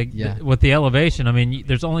tracks, with the elevation, I mean,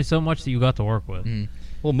 there's only so much that you got to work with. Mm.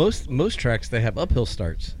 Well, most tracks, they have uphill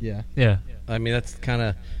starts. Yeah. Yeah. I mean, that's kind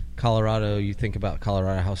of Colorado. You think about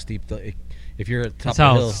Colorado, how steep if you're at the top that's of the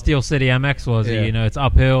how hill. Steel City MX was. Yeah. It's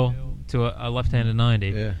uphill to a left-handed 90.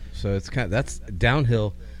 Yeah. So it's that's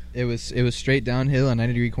downhill. It was straight downhill, a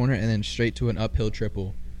 90-degree corner, and then straight to an uphill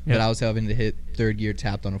triple that I was having to hit third gear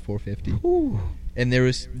tapped on a 450. Ooh. And there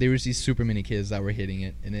was these super many kids that were hitting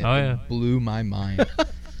it, and it blew my mind.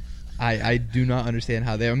 I do not understand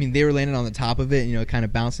how they were landing on the top of it, kind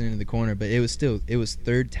of bouncing into the corner, but it was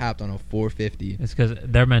third tapped on a 450. It's because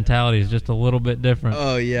their mentality is just a little bit different.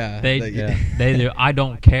 Oh yeah, they do. I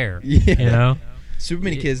don't care. Yeah. Super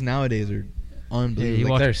many kids nowadays are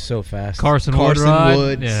unbelievable. They're so fast. Carson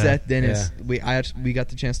Wood, yeah. Seth Dennis. Yeah. We got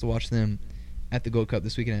the chance to watch them at the Gold Cup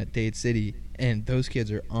this weekend at Dade City, and those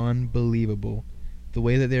kids are unbelievable. The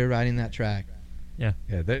way that they're riding that track. Yeah.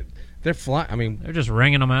 Yeah, they're flying. I mean, they're just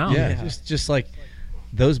ringing them out. Yeah. Just like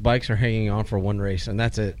those bikes are hanging on for one race, and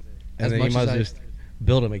that's it. And then you might just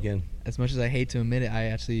build them again. As much as I hate to admit it,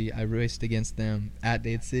 I raced against them at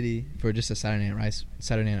Dade City for just a Saturday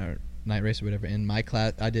night race or whatever. In my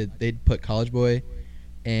class, they'd put College Boy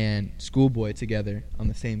and Schoolboy together on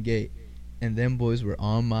the same gate, and them boys were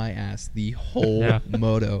on my ass the whole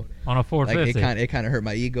moto on a 450. Like it kind of hurt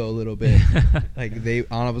my ego a little bit. Like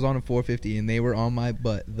I was on a 450 and they were on my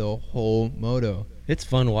butt the whole moto. It's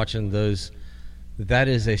fun watching those. That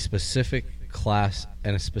is a specific class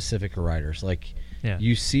and a specific riders. Like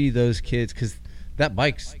you see those kids, because that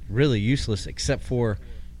bike's really useless except for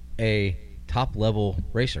a top level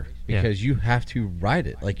racer, because you have to ride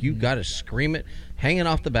it. Like you got to scream it, hanging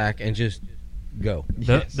off the back, and just go.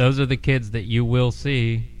 Those are the kids that you will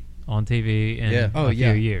see on TV in a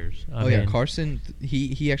few years. I mean, Carson,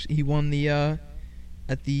 he won the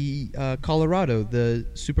at the Colorado, the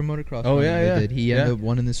super motocross. Did. He ended up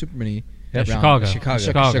winning the Super Mini. Chicago.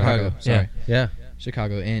 Sorry. Yeah.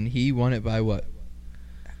 Chicago, and he won it by what?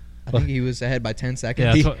 I think he was ahead by 10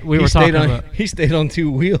 seconds. Yeah, we were talking about. He stayed on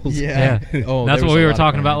two wheels. Yeah. Oh, that's what we were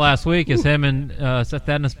talking about last week. Is him and Seth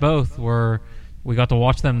Dennis both were. We got to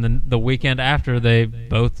watch them the weekend after they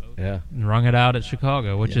both rung it out at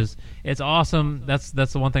Chicago, which is it's awesome. That's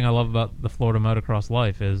the one thing I love about the Florida motocross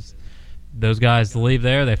life is those guys leave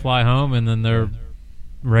there, they fly home, and then they're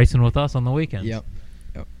racing with us on the weekends. Yep.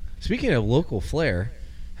 Speaking of local flair,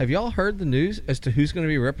 have y'all heard the news as to who's going to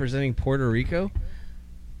be representing Puerto Rico?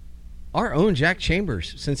 Our own Jack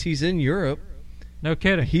Chambers, since he's in Europe. No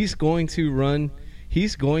kidding. He's going to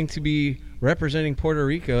be representing Puerto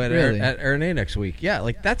Rico at RNA next week. Yeah,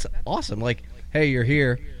 like that's awesome. Like, hey, you're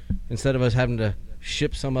here. Instead of us having to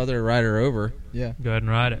ship some other rider over, go ahead and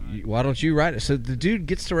ride it. Why don't you ride it? So the dude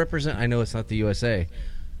gets to represent. I know it's not the USA,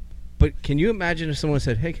 but can you imagine if someone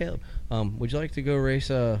said, "Hey, Caleb, would you like to go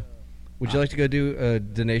race? Would you like to go do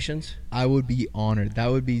donations?" I would be honored.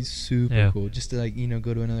 That would be super cool. Just to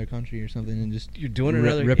go to another country or something and just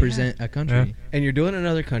represent a country. And you're doing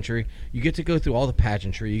another country. You get to go through all the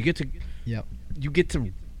pageantry. You get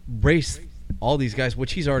to race all these guys,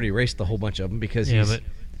 which he's already raced a whole bunch of them because but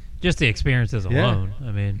just the experiences alone.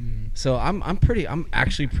 I mean, so I'm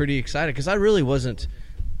actually pretty excited because I really wasn't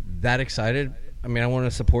that excited. I mean, I want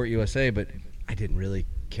to support USA, but I didn't really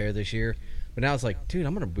care this year. But now it's like, dude,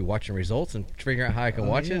 I'm gonna be watching results and figure out how I can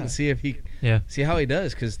watch it and see if see how he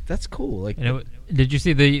does, because that's cool. Like, did you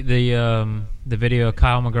see the video of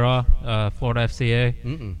Kyle McGraw, Florida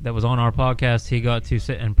FCA, that was on our podcast? He got to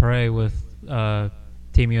sit and pray with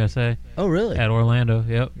Team USA. Oh, really? At Orlando.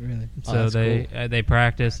 Yep. Really? So they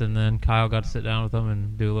practiced, and then Kyle got to sit down with them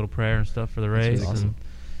and do a little prayer and stuff for the race. That's really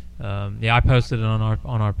awesome. And, I posted it on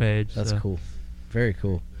our page. That's cool. Very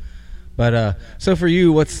cool. But so for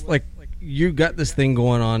you, what's like? You got this thing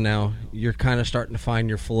going on now. You're kind of starting to find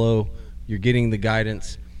your flow. You're getting the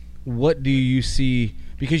guidance. What do you see?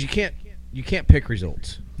 Because you can't you can't pick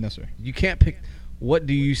results. No, sir. You can't pick. What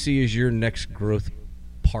do you see as your next growth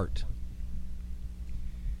part?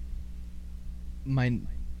 My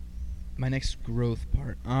next growth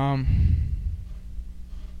part. I'm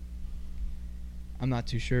not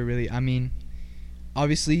too sure really. I mean,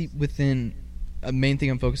 obviously within a main thing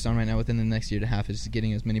I'm focused on right now within the next year and a half is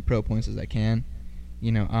getting as many pro points as I can.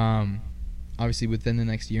 You know, obviously within the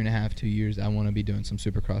next year and a half, 2 years, I want to be doing some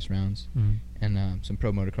supercross rounds and some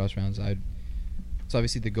pro motocross rounds. It's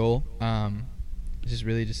obviously the goal. It's just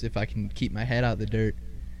really just if I can keep my head out the dirt,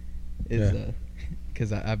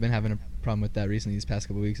 because I've been having a problem with that recently these past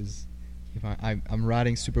couple of weeks. Is if I'm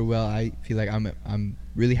riding super well, I feel like I'm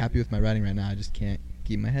really happy with my riding right now. I just can't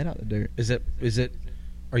keep my head out the dirt. Is it?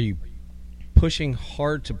 Are you pushing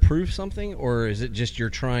hard to prove something, or is it just you're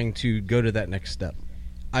trying to go to that next step?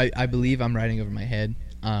 I believe I'm riding over my head.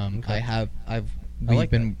 Okay.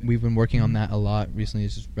 We've been working on that a lot recently.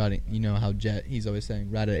 It's just riding. You know how Jet, he's always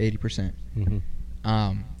saying ride at 80%. Mm-hmm.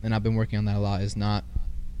 And I've been working on that a lot. Is not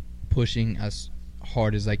pushing as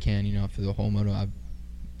hard as I can. You know, for the whole moto, I'm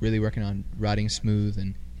really working on riding smooth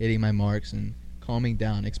and hitting my marks and calming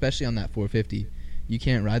down, especially on that 450. You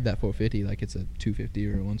can't ride that 450 like it's a 250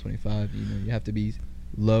 or a 125. You know, you have to be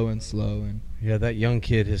low and slow. And yeah, that young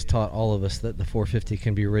kid has taught all of us that the 450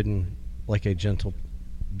 can be ridden like a gentle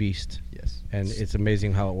beast. Yes. And it's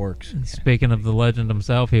amazing how it works. And speaking of the legend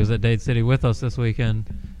himself, he was at Dade City with us this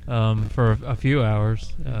weekend for a few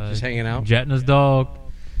hours. Just hanging out? Jet and his dog.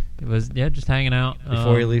 It was, just hanging out.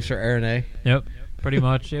 Before he leaves for RNA? Yep, pretty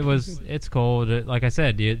much. It's cold. Like I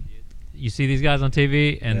said, you see these guys on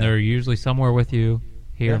TV, and they're usually somewhere with you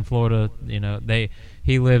here in Florida. You know,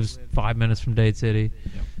 he lives 5 minutes from Dade City.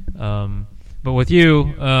 Yep. But with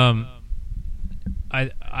you,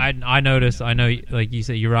 I notice. I know, like you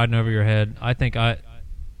said, you're riding over your head. I think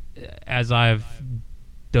as I've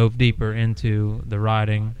dove deeper into the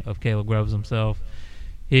riding of Caleb Groves himself,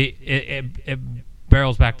 it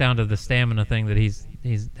barrels back down to the stamina thing that he's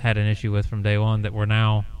had an issue with from day one. That we're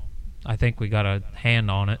now, I think we got a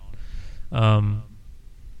hand on it.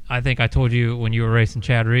 I think I told you when you were racing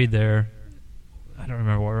Chad Reed there. I don't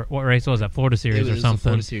remember what race was that, Florida Series or something. It was the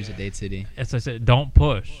Florida Series at Dade City. As I said, don't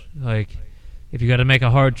push. Like, if you got to make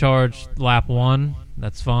a hard charge lap one,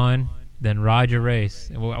 that's fine. Then ride your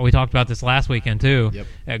race. And we talked about this last weekend too. Yep.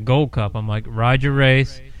 At Gold Cup. I'm like, ride your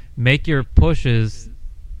race, make your pushes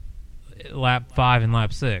lap 5 and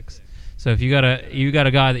lap 6. So if you got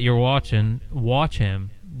a guy that you're watching, watch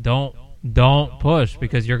him. Don't push,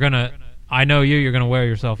 because you're gonna. I know you're gonna wear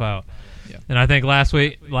yourself out. Yeah. And I think last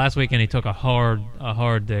weekend he took a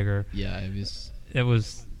hard digger. Yeah, it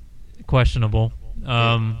was questionable.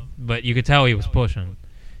 But you could tell he was pushing,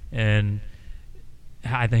 and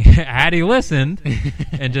I think had he listened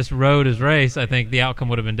and just rode his race, I think the outcome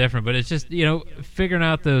would have been different. But it's just, figuring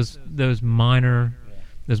out those minor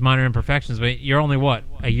imperfections. But you're only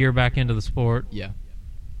a year back into the sport. Yeah.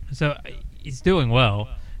 So he's doing well,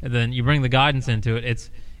 and then you bring the guidance into it.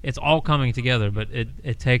 It's all coming together, but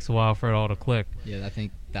it takes a while for it all to click. Yeah, I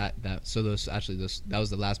think that was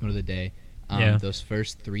the last moto of the day. Those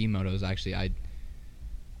first 3 motos, actually, I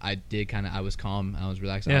was calm, I was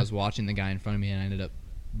relaxed. I was watching the guy in front of me, and I ended up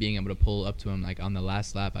being able to pull up to him. Like on the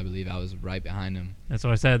last lap, I believe I was right behind him. That's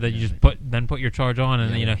what I said, that you just put your charge on,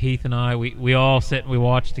 and Heath and I, we all sit and we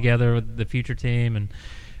watch together with the future team, and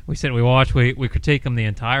we sit and we watch, we critique him the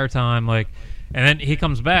entire time, like. And then he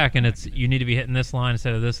comes back, and you need to be hitting this line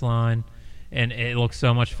instead of this line, and it looks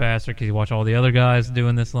so much faster because you watch all the other guys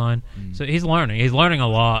doing this line. So he's learning. He's learning a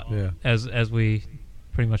lot as we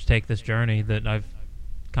pretty much take this journey that I've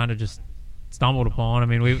kind of just stumbled upon. I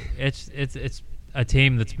mean, it's a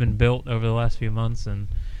team that's been built over the last few months, and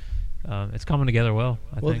it's coming together well.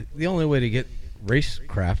 I think the only way to get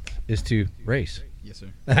racecraft is to race. Yes,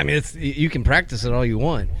 sir. I mean, you can practice it all you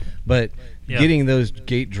want, but getting those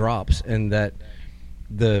gate drops and that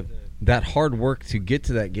hard work to get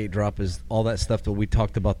to that gate drop is all that stuff that we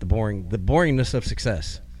talked about, the boringness of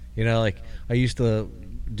success. Like I used to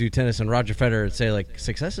do tennis, and Roger Federer would say, like,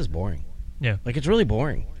 success is boring. Yeah. Like, it's really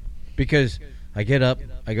boring because I get up,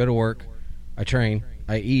 I go to work, I train,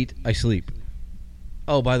 I eat, I sleep.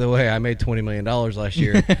 Oh, by the way, I made $20 million last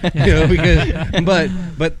year.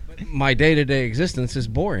 But my day-to-day existence is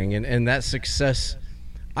boring, and that success,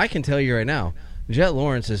 I can tell you right now, Jet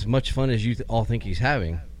Lawrence, as much fun as you all think he's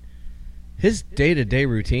having, his day-to-day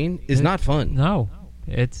routine is not fun. No,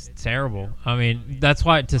 it's terrible. I mean, that's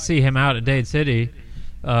why to see him out at Dade City,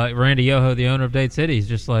 Randy Yoho, the owner of Dade City, is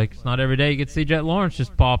just like, it's not every day you get to see Jet Lawrence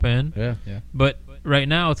just pop in. Yeah. But right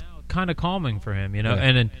now, it's kind of calming for him, Yeah.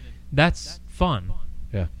 and that's fun.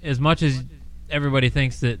 Yeah. As much as everybody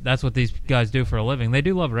thinks that that's what these guys do for a living. They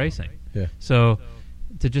do love racing. Yeah. So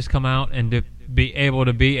to just come out and to be able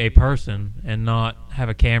to be a person and not have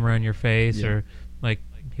a camera in your face or like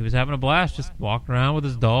he was having a blast just walking around with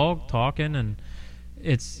his dog talking, and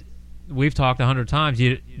we've talked 100 times.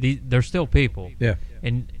 They're still people. Yeah.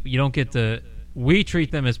 And you don't get to. We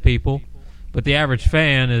treat them as people, but the average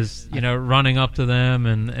fan is running up to them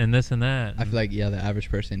and this and that. I feel like the average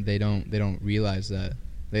person they don't realize that.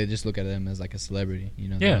 They just look at them as like a celebrity. They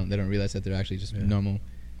don't realize that they're actually just normal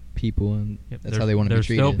people, and that's how they want to be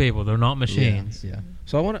treated. They're still people. They're not machines. Yeah.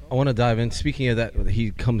 So I want to dive in. Speaking of that,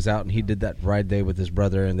 he comes out and he did that ride day with his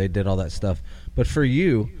brother, and they did all that stuff. But for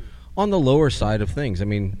you, on the lower side of things, I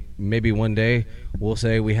mean, maybe one day we'll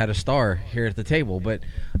say we had a star here at the table, but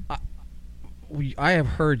I have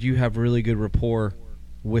heard you have really good rapport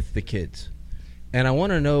with the kids, and I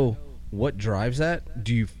want to know what drives that.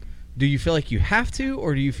 Do you feel like you have to,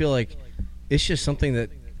 or do you feel like it's just something that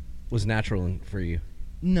was natural for you?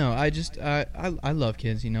 No, I love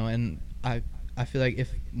kids, and I feel like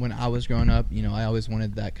when I was growing up, I always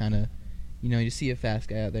wanted that kind of, you see a fast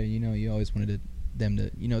guy out there, you always wanted them to,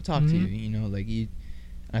 talk to you,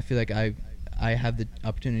 I feel like I have the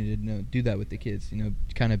opportunity to do that with the kids,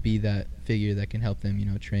 kind of be that figure that can help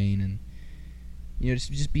them, train and,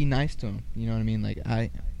 just be nice to them, you know what I mean? Like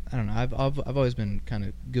I don't know, I've always been kind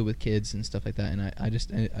of good with kids and stuff like that, and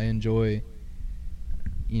I enjoy,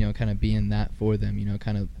 kind of being that for them,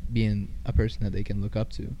 kind of being a person that they can look up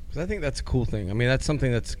to. Because I think that's a cool thing. I mean, that's something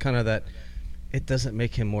that's kind of that. It doesn't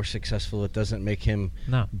make him more successful. It doesn't make him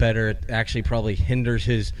better. It actually probably hinders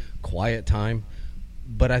his quiet time.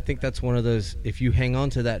 But I think that's one of those, if you hang on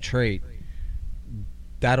to that trait,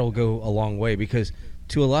 that'll go a long way. Because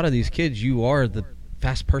to a lot of these kids, you are the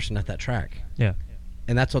fast person at that track. Yeah.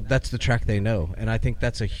 And that's the track they know. And I think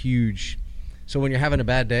that's a huge... So when you're having a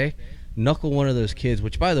bad day, knuckle one of those kids,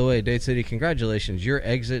 which, by the way, Dade City, congratulations. Your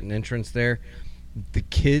exit and entrance there, the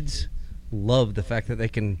kids love the fact that they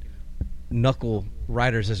can knuckle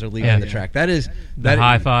riders as they're leaving the track. That is the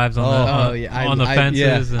high fives on the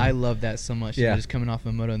fences. I love that so much. Just coming off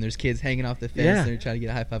a moto and there's kids hanging off the fence and they're trying to get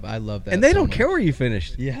a high five. I love that. And they don't care where you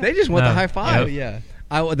finished. Yeah. They just want the high five. Oh, yeah.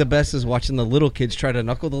 The best is watching the little kids try to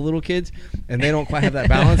knuckle the little kids, and they don't quite have that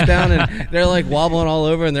balance down, and they're like wobbling all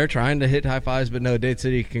over, and they're trying to hit high fives. But no, Dade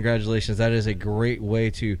City, congratulations. That is a great way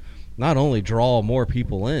to not only draw more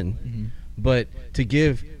people in, but to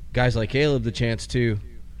give guys like Caleb the chance to,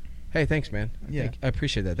 hey, thanks, man. I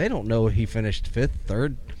appreciate that. They don't know he finished 5th,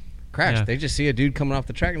 3rd, crashed. Yeah. They just see a dude coming off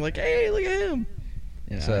the track and like, hey, look at him.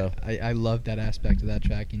 Yeah, so I love that aspect of that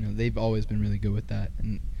track. They've always been really good with that.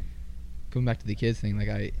 And going back to the kids thing, like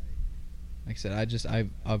I said,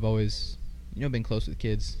 I've always, been close with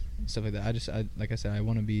kids and stuff like that. Like I said, I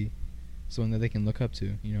want to be someone that they can look up to.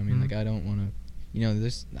 You know what I mean? Like I don't want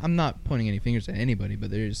to, I'm not pointing any fingers at anybody, but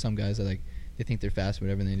there's some guys that they think they're fast or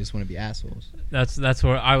whatever, and they just want to be assholes. That's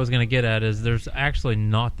where I was going to get at, is there's actually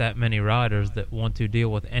not that many riders that want to deal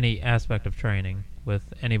with any aspect of training with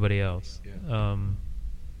anybody else. Yeah.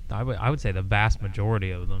 I would say the vast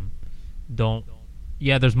majority of them don't.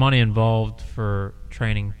 Yeah, there's money involved for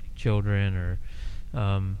training children,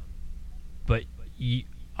 but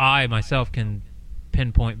I myself can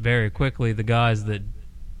pinpoint very quickly the guys that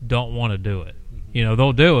don't want to do it.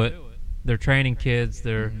 They'll do it. They're training kids.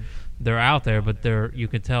 They're out there, but you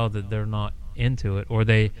can tell that they're not into it, or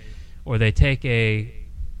they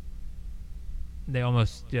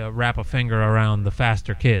almost wrap a finger around the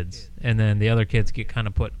faster kids, and then the other kids get kind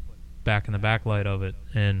of put back in the backlight of it,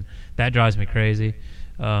 and that drives me crazy.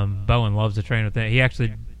 Bowen loves to train with them.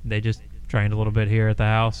 They just trained a little bit here at the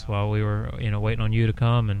house while we were waiting on you to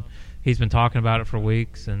come, and he's been talking about it for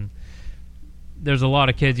weeks. And there's a lot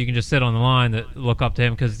of kids you can just sit on the line that look up to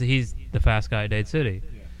him because he's the fast guy at Dade City.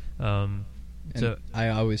 So I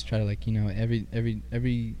always try to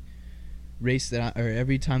every race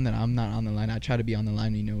every time that I'm not on the line, I try to be on the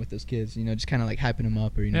line, with those kids, just kind of like hyping them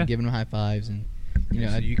up or giving them high fives. And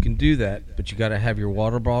so you can do that, but you got to have your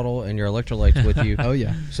water bottle and your electrolytes with you. Oh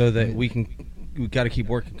yeah, so that we got to keep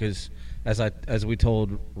working, because as we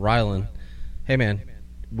told Rylan, hey man,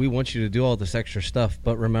 we want you to do all this extra stuff,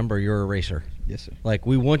 but remember, you're a racer. Yes, sir. Like,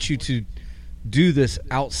 we want you to do this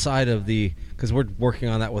outside of because we're working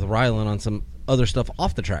on that with Rylan on some other stuff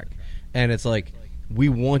off the track, and it's like, we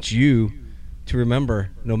want you to remember,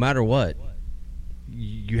 no matter what,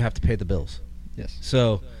 you have to pay the bills. Yes.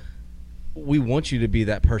 So we want you to be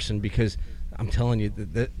that person, because I'm telling you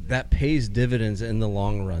that pays dividends in the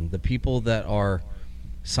long run. The people that are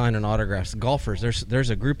signing autographs, golfers, there's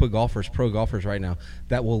a group of golfers, pro golfers right now,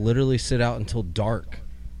 that will literally sit out until dark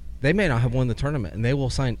They may not have won the tournament, and they will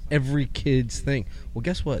sign every kid's thing. Well,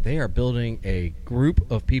 guess what? They are building a group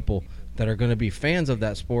of people that are going to be fans of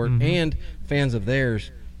that sport and fans of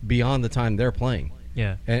theirs beyond the time they're playing.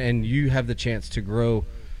 Yeah. And you have the chance to grow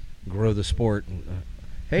the sport.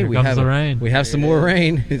 Hey, Here we comes have the rain. We have some more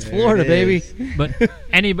rain. It's Florida, baby. But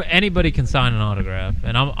anybody can sign an autograph,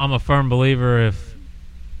 and I'm a firm believer if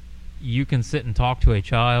you can sit and talk to a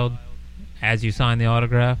child as you sign the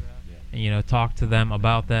autograph, and talk to them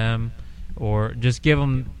about them, or just give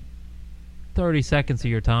them 30 seconds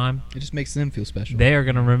of your time. It just makes them feel special. They are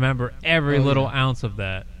going to remember every little ounce of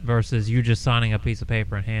that versus you just signing a piece of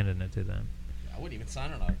paper and handing it to them. I wouldn't even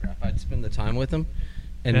sign an autograph. I'd spend the time with them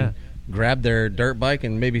and grab their dirt bike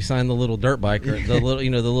and maybe sign the little dirt bike or the little, the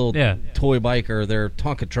little toy bike or their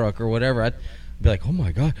Tonka truck or whatever. I'd be like, oh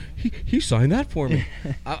my God, he signed that for me.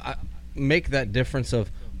 I make that difference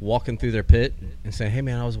of walking through their pit and saying, hey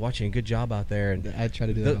man, I was watching, good job out there. And I try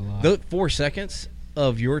to do that a lot. The 4 seconds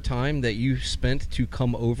of your time that you spent to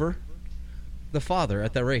come over the father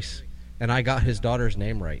at that race, and I got his daughter's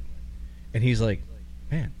name right, and he's like,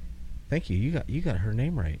 man, thank you, you got her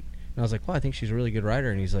name right. And I was like, well, I think she's a really good rider.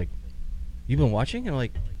 And he's like, you've been watching? And I'm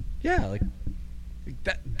like, yeah, like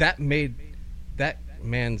that made that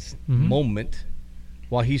man's moment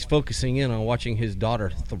while he's focusing in on watching his daughter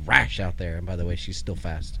thrash out there. And by the way, she's still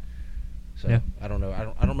fast. So I don't know. I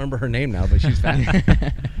don't remember her name now, but she's fast.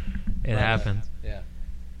 It happens. Yeah.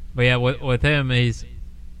 But yeah, with him,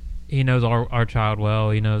 he knows our child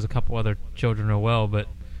well. He knows a couple other children real well. But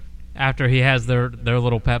after he has their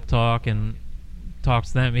little pep talk and talks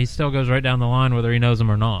to them, he still goes right down the line whether he knows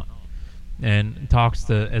them or not, and talks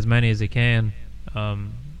to as many as he can.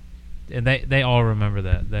 And they all remember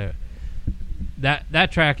that.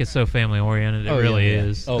 That track is so family oriented. It really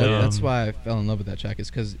is. Oh, that's why I fell in love with that track. Is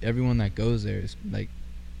because everyone that goes there is like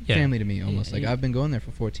family to me almost. Like I've been going there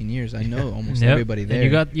for 14 years. I know almost everybody there.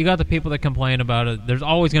 And you got the people that complain about it. There's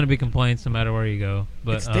always going to be complaints no matter where you go.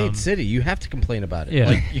 But it's Dade City. You have to complain about it. Yeah.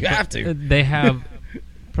 Like, you have to. They have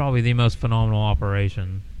probably the most phenomenal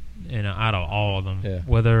operation, out of all of them. Yeah.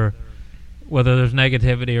 Whether there's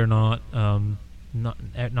negativity or not,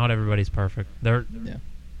 not everybody's perfect.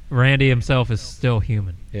 Randy himself is still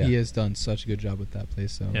human. Yeah. He has done such a good job with that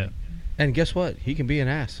place. So and guess what? He can be an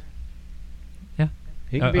ass. Yeah.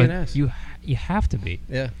 He can be an ass. You have to be.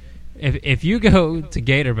 Yeah. If you go to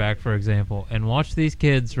Gatorback, for example, and watch these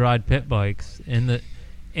kids ride pit bikes in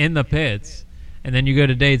the pits, and then you go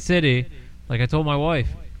to Dade City, like I told my wife,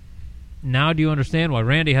 now do you understand why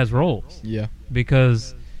Randy has rolls? Yeah.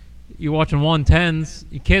 Because you're watching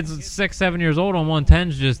 110s, kids 6, 7 years old on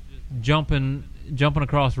 110s just jumping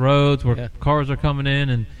across roads where cars are coming in,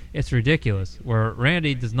 and it's ridiculous. Where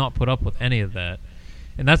Randy does not put up with any of that.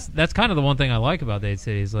 And that's kind of the one thing I like about Dade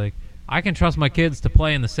City is like I can trust my kids to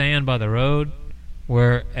play in the sand by the road,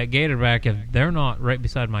 where at Gatorback, if they're not right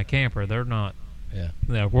beside my camper, they're not.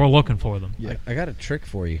 Yeah, we're looking for them. Yeah. I got a trick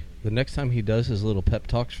for you. The next time he does his little pep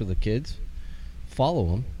talks for the kids, follow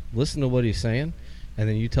him, listen to what he's saying, and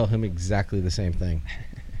then you tell him exactly the same thing.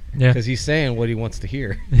 Yeah, because he's saying what he wants to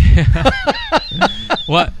hear.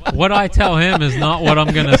 What I tell him is not what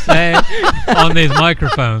I'm going to say on these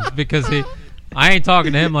microphones, because I ain't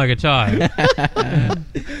talking to him like a child.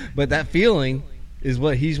 But that feeling is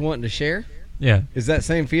what he's wanting to share. Yeah, is that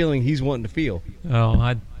same feeling he's wanting to feel. Oh,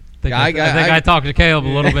 I think I talk to Caleb a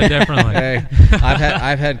little bit differently. Hey,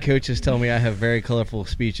 I've had coaches tell me I have very colorful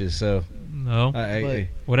speeches, so no,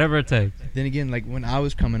 whatever it takes. Then again, like when I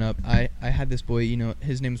was coming up, I had this boy.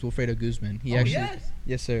 His name is Wilfredo Guzman.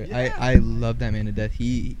 Yes, sir. Yeah. I love that man to death.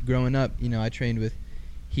 He growing up, I trained with.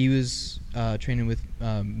 He was training with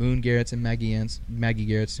Moon Garrett's and Maggie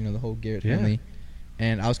Garrett's, the whole Garrett family,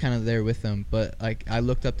 and I was kind of there with them. But like I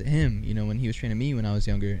looked up to him, when he was training me when I was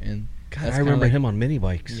younger, and God, I remember him on mini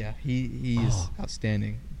bikes. Yeah, he's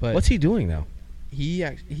outstanding. But what's he doing now?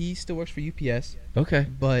 He still works for UPS. Okay,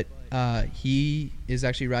 but he is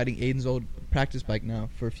actually riding Aiden's old practice bike now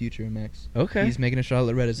for Future MX. Okay, he's making a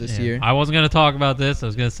Charlotte Loretta's this year. I wasn't going to talk about this. I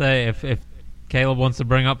was going to say if Caleb wants to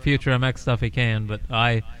bring up Future MX stuff, he can. But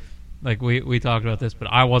we talked about this, but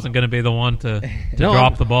I wasn't going to be the one to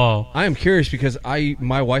drop the ball. I am curious because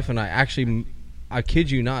my wife and I actually, I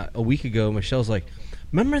kid you not, a week ago, Michelle's like,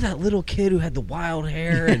 remember that little kid who had the wild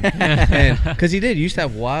hair? And because he used to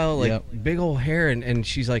have wild, big old hair. And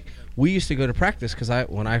she's like, we used to go to practice because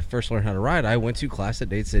when I first learned how to ride, I went to class at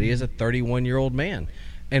Dade City as a 31-year-old man.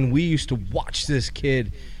 And we used to watch this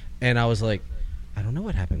kid. And I was like, I don't know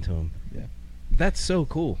what happened to him. Yeah. That's so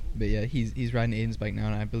cool. But yeah, he's riding Aiden's bike now,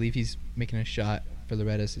 and I believe he's making a shot for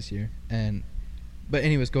Loretta's this year. And But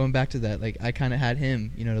anyways, going back to that, like I kind of had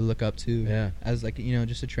him, to look up to, as like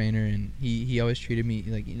just a trainer, and he always treated me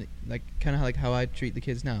like kind of like how I treat the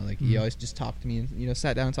kids now. Like he always just talked to me and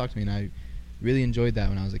sat down and talked to me, and I really enjoyed that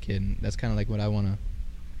when I was a kid. And that's kind of like what I want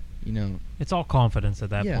to, It's all confidence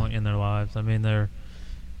at that point in their lives. I mean,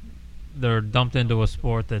 they're dumped into a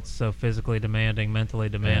sport that's so physically demanding, mentally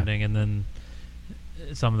demanding, and then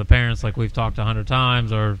some of the parents, like we've talked 100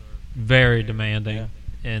 times, are very demanding. Yeah.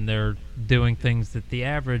 And they're doing things that the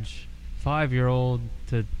average 5-year-old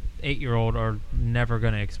to 8-year-old are never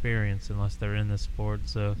going to experience unless they're in this sport.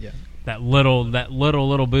 So that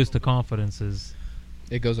little boost of confidence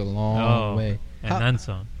it goes a long way. And then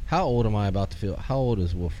some. How old am I about to feel? How old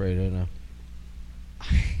is Wilfredo now?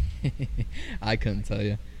 I couldn't tell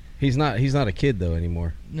you. He's not a kid though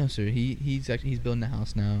anymore. No, sir. He's building a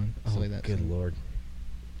house now and stuff like that. Good Lord.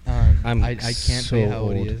 I can't tell you how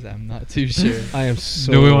old he is. I'm not too sure. I am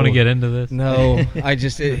so. Do we want to get into this? No. I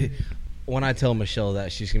just when I tell Michelle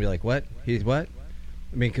that, she's gonna be like, "What? He's what?"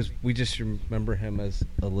 I mean, because we just remember him as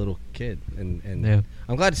a little kid, and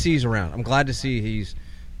I'm glad to see he's around. I'm glad to see he's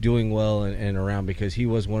doing well and around, because he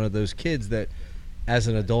was one of those kids that, as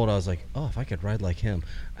an adult, I was like, oh, if I could ride like him.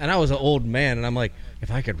 And I was an old man, and I'm like, if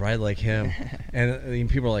I could ride like him. And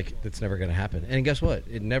people are like, that's never going to happen. And guess what?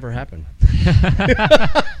 It never happened.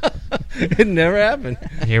 It never happened.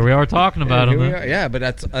 Here we are talking about him. Yeah, but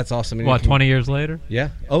that's awesome. What, 20 years later? Yeah.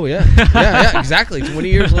 Oh, yeah. Yeah, exactly. 20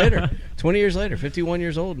 years later. 20 years later. 51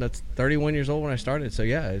 years old, and that's 31 years old when I started. So,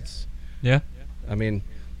 yeah, it's... Yeah. I mean,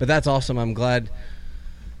 but that's awesome. I'm glad.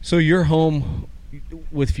 So you're home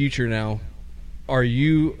with Future now. Are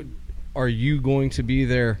you going to be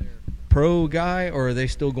their pro guy, or are they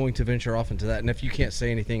still going to venture off into that? And if you can't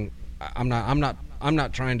say anything, I'm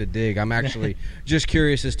not trying to dig. I'm actually just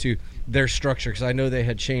curious as to their structure, because I know they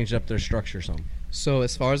had changed up their structure some. So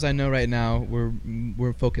as far as I know right now,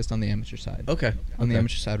 we're focused on the amateur side. Okay. On the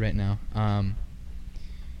amateur side right now.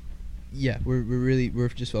 Yeah, we're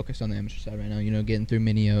just focused on the amateur side right now. Getting through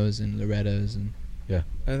Minios and Lorettos and. Yeah,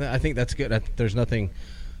 and I think that's good. There's nothing.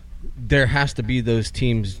 There has to be those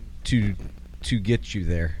teams to get you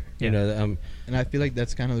there. Yeah. And I feel like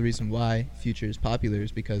that's kind of the reason why Future is popular,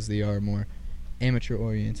 is because they are more amateur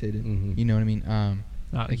oriented. Mm-hmm. You know what I mean?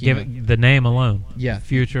 Give it the name alone. Yeah.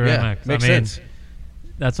 Future MX. Makes sense.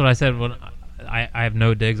 That's what I said when I have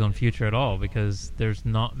no digs on Future at all, because there's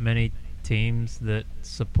not many teams that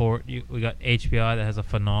support you. We got HBI that has a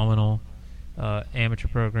phenomenal amateur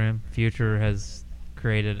program. Future has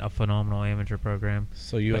created a phenomenal amateur program.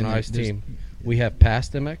 So you and I's team, we have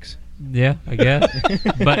passed MX? Yeah, I guess.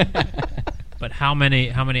 but how many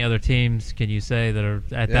other teams can you say that are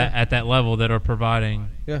at that level that are providing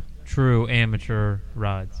true amateur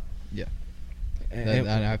rides? Yeah. And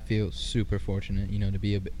I feel super fortunate, to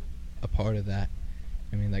be a part of that.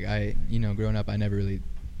 I mean, like growing up, I never really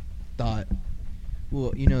thought.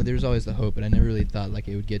 Well, there's always the hope, but I never really thought like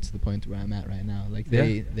it would get to the point where I'm at right now. Like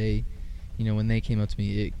they when they came up to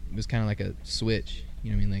me, it was kind of like a switch.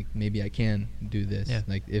 Like maybe I can do this. Yeah.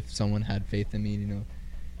 Like if someone had faith in me,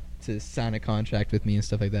 to sign a contract with me and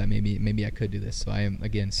stuff like that, maybe I could do this. So I am,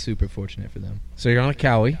 again, super fortunate for them. So you're on a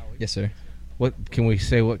Cowie. Yes, sir. What can we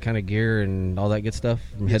say? What kind of gear and all that good stuff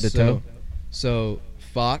from head to toe? So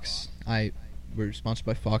Fox, we're sponsored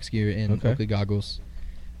by Fox Gear and Oakley Goggles.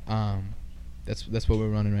 That's what we're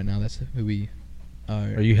running right now. That's who we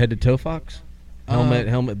are. Are you head to toe Fox?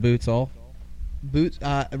 Helmet, boots, all. Boots.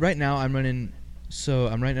 Right now I'm running. So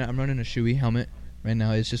I'm running a Shoei helmet right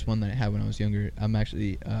now. It's just one that I had when I was younger. I'm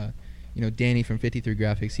actually, Danny from 53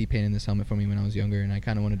 Graphics. He painted this helmet for me when I was younger, and I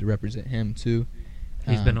kind of wanted to represent him too.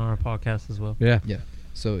 He's been on our podcast as well. Yeah.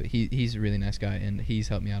 So he's a really nice guy, and he's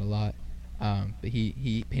helped me out a lot. But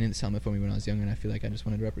he painted this helmet for me when I was younger, and I feel like I just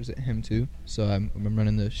wanted to represent him too. So I'm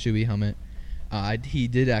running the Shoei helmet. He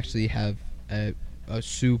did actually have a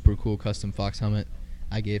super cool custom Fox helmet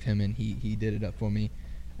I gave him, and he did it up for me.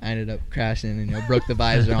 I ended up crashing and broke the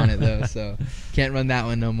visor on it though, so can't run that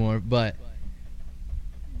one no more. But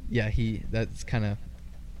yeah, that's kind of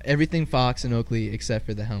everything Fox and Oakley except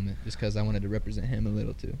for the helmet, just because I wanted to represent him a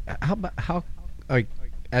little too. How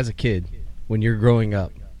as a kid when you're growing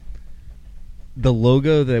up, the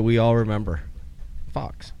logo that we all remember,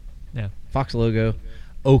 Fox. Yeah. Fox logo,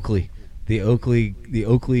 Oakley, the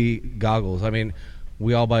Oakley goggles. I mean,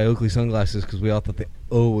 we all buy Oakley sunglasses because we all thought the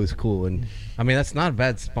O was cool, and I mean that's not a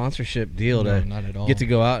bad sponsorship deal to not at all. Get to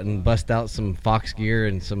go out and bust out some Fox gear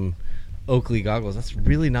and some Oakley goggles. That's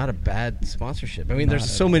really not a bad sponsorship. I mean, there's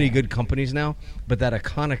so many good companies now, but that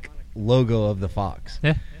iconic logo of the Fox.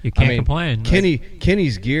 Yeah, you can't complain.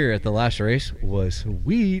 Kenny's gear at the last race was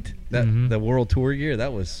sweet. The World Tour gear,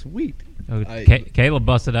 that was sweet. Caleb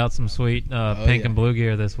busted out some sweet pink and blue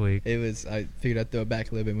gear this week. It was. I figured I'd throw it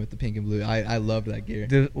back a little bit with the pink and blue. I loved that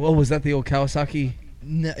gear. Was that the old Kawasaki?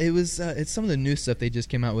 No, it was. It's some of the new stuff they just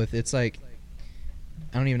came out with. It's like,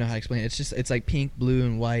 I don't even know how to explain it. It's like pink, blue,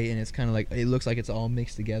 and white, and it's kind of like, it looks like it's all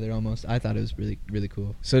mixed together almost. I thought it was really, really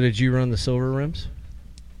cool. So did you run the silver rims?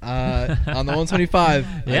 On the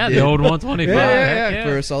 125. Yeah, the old 125. Yeah,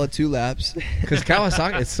 for a solid 2 laps. Because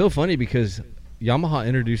Kawasaki, it's so funny because Yamaha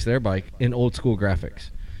introduced their bike in old school graphics.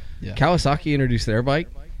 Yeah. Kawasaki introduced their bike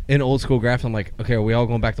in old school graphics. I'm like, okay, are we all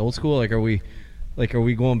going back to old school? Are we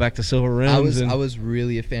going back to silver rims? I was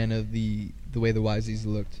really a fan of the way the YZs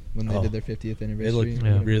looked when they did their 50th anniversary. It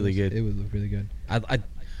looked really good. It would look really good. I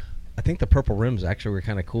think the purple rims actually were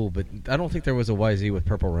kind of cool, but I don't think there was a YZ with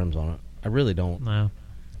purple rims on it. I really don't. No.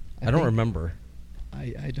 I don't remember.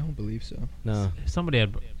 I don't believe so. No. Somebody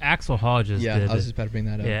had Axel Hodges. Yeah, I was just about to bring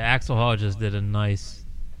that up. Yeah, Axel Hodges did a nice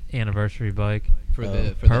anniversary bike for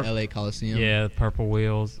the LA Coliseum. Yeah, purple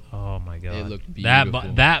wheels. Oh my god, it looked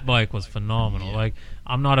beautiful. That bike was phenomenal. Yeah. Like,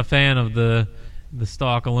 I'm not a fan of the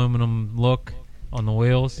stock aluminum look on the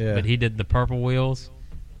wheels, but he did the purple wheels.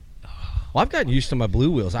 Well, I've gotten used to my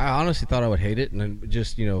blue wheels. I honestly thought I would hate it, and then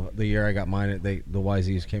just the year I got mine, the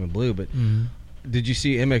YZs came in blue, but. Mm-hmm. Did you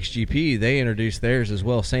see MXGP? They introduced theirs as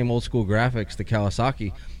well. Same old school graphics, the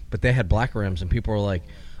Kawasaki, but they had black rims, and people were like,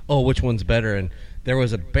 "Oh, which one's better?" And there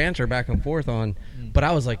was a banter back and forth on. But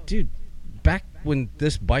I was like, dude, back when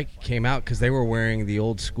this bike came out, because they were wearing the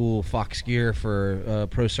old school Fox gear for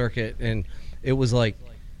Pro Circuit, and it was like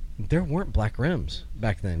there weren't black rims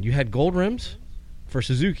back then. You had gold rims for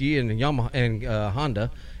Suzuki and Yamaha and Honda,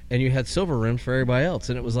 and you had silver rims for everybody else,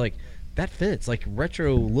 and it was like. That fits, like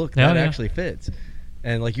retro look. That actually fits,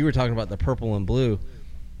 and like you were talking about the purple and blue.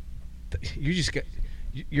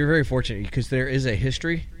 You're very fortunate because there is a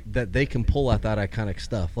history that they can pull out that iconic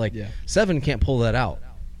stuff. Like 7 can't pull that out.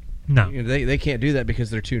 No, they can't do that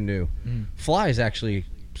because they're too new. Fly is actually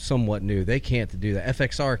somewhat new. They can't do that.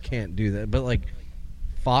 FXR can't do that. But like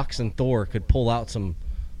Fox and Thor could pull out some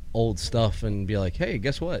old stuff and be like, hey,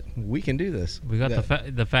 guess what? We can do this. We got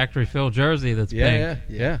the factory fill jersey that's pink.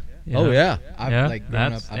 Yeah. You know? Oh yeah. I've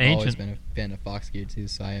always been a fan of Fox gear too,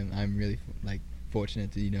 so I'm really like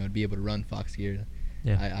fortunate to be able to run Fox gear.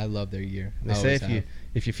 Yeah. I love their gear. They say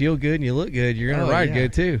if you feel good and you look good, you're gonna ride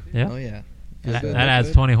good too. Yeah. Oh yeah. That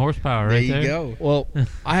adds 20 horsepower right there. There you go. Well,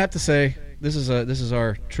 I have to say this is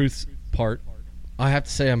our truth part. I have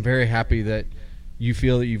to say I'm very happy that you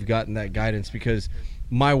feel that you've gotten that guidance because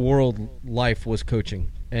my world life was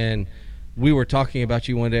coaching, and we were talking about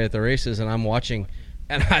you one day at the races, and I'm watching.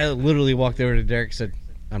 And I literally walked over to Derek and said,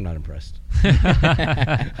 I'm not impressed.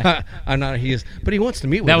 I'm not. He is, but he wants to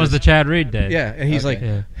meet with us. That was the Chad Reed day. Yeah, and he's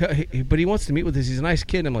but he wants to meet with us. He's a nice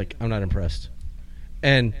kid. I'm like, I'm not impressed.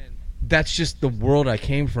 And that's just the world I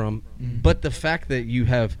came from. Mm-hmm. But the fact that you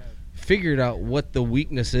have figured out what the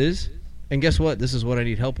weakness is, and guess what? This is what I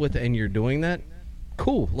need help with, and you're doing that.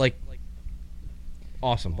 Cool. Like,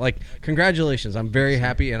 awesome. Like, congratulations. I'm very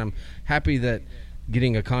happy, and I'm happy that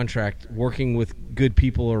getting a contract, working with good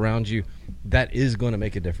people around you, that is going to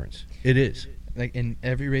make a difference. It is. Like in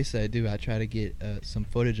every race that I do, I try to get some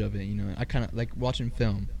footage of it. I kind of like watching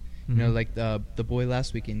film. Mm-hmm. Like the boy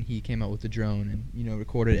last weekend, he came out with a drone and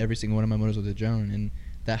recorded every single one of my motors with a drone, and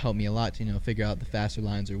that helped me a lot to figure out the faster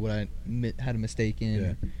lines or what I had a mistake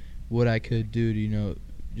in, what I could do to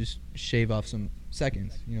just shave off some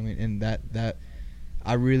seconds. And that.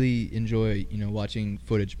 I really enjoy, watching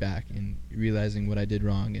footage back and realizing what I did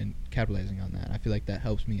wrong and capitalizing on that. I feel like that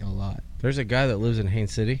helps me a lot. There's a guy that lives in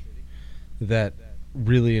Haines City that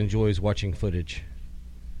really enjoys watching footage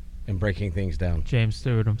and breaking things down. James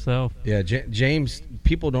Stewart himself. Yeah, James.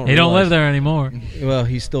 People don't. He don't live there anymore. Well,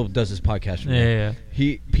 he still does his podcast. From there.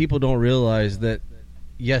 People don't realize that.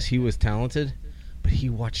 Yes, he was talented, but he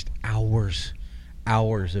watched hours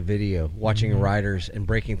of video watching riders and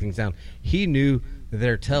breaking things down. He knew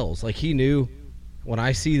their tells. Like, he knew when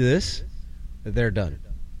I see this, they're done.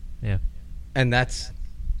 Yeah. And that's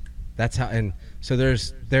how. And so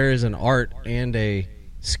there is an art and a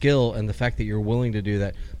skill, and the fact that you're willing to do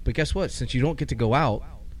that. But guess what? Since you don't get to go out,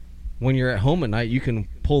 when you're at home at night, you can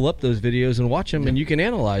pull up those videos and watch them, and you can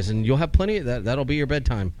analyze, and you'll have plenty of that. That'll be your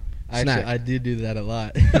bedtime snack. Actually, I did do that a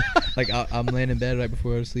lot. Like, I'm laying in bed right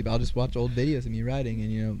before I go to sleep. I'll just watch old videos of me riding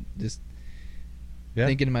and, just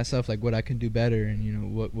thinking to myself, like, what I can do better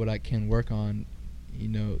and, what I can work on,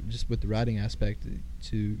 just with the riding aspect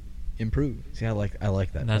to improve. See, I like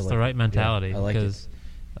that. And that's the right mentality. Yeah, I like because,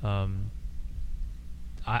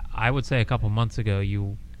 I would say a couple months ago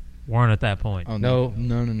you weren't at that point. Oh, no.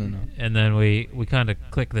 And then we kind of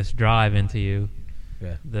click this drive into you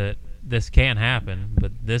that this can happen,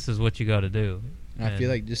 but this is what you got to do. And I feel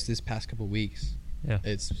like just this past couple weeks, yeah,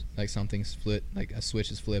 it's like something's flipped, like a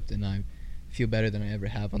switch is flipped, and I feel better than I ever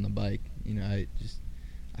have on the bike. You know, I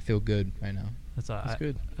feel good right now. That's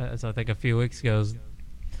good. As I think a few weeks ago,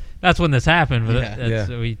 that's when this happened.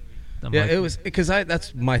 But it was because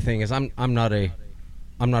that's my thing is I'm not a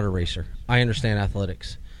racer. I understand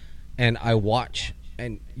athletics, and I watch,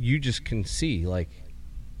 and you just can see, like,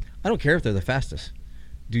 I don't care if they're the fastest.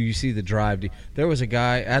 Do you see the drive? There was a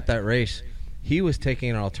guy at that race. He was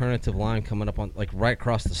taking an alternative line coming up on, like, right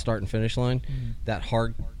across the start and finish line, that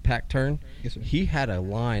hard pack turn. Yes, sir. He had a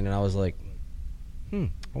line, and I was like, I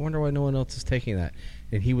wonder why no one else is taking that.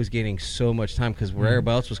 And he was gaining so much time because where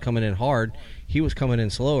everybody else was coming in hard, he was coming in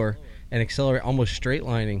slower and accelerate, almost straight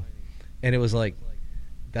lining. And it was like,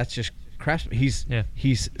 that's just craftsman.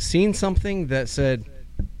 He's seen something that said,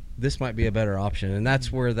 this might be a better option. And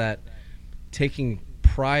that's where that taking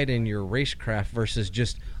pride in your racecraft versus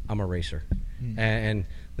just, I'm a racer. And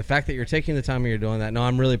the fact that you're taking the time and you're doing that, no,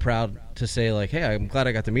 I'm really proud to say, like, hey, I'm glad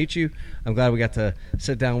I got to meet you. I'm glad we got to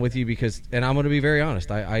sit down with you because, and I'm going to be very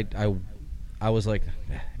honest, I was like,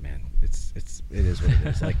 man, it is what it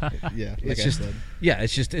is. Like, yeah, it's like just, I said. yeah,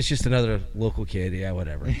 it's just another local kid. Yeah,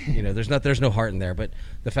 whatever. You know, there's no heart in there. But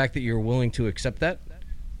the fact that you're willing to accept that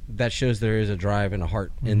shows there is a drive and a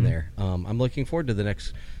heart in there. I'm looking forward to the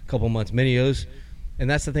next couple months. Mini-O's, and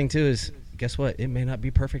that's the thing too is, guess what? It may not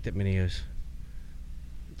be perfect at Mini-O's.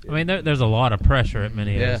 I mean, there's a lot of pressure at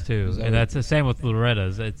Mini-O's too, exactly. and that's the same with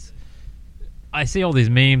Loretta's. I see all these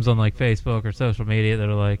memes on like Facebook or social media that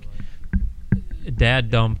are like, Dad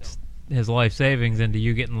dumped his life savings into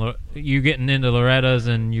you getting into Loretta's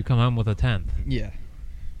and you come home with a 10th. Yeah,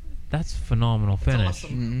 that's phenomenal finish.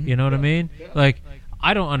 Awesome. You know what I mean? Yeah. Like,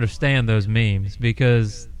 I don't understand those memes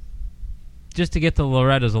because just to get to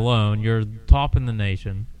Loretta's alone, you're top in the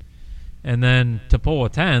nation, and then to pull a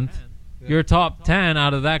 10th. You're top 10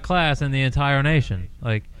 out of that class in the entire nation.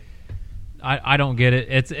 Like, I don't get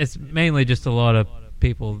it. It's mainly just a lot of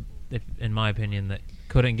people, in my opinion, that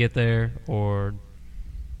couldn't get there or,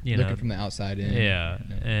 looking from the outside in. Yeah,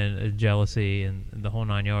 and jealousy and the whole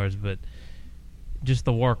 9 yards. But just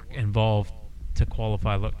the work involved to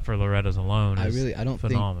qualify for Loretta's alone is I don't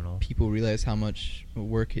phenomenal. think people realize how much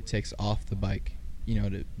work it takes off the bike,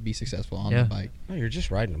 to be successful on the bike. No, you're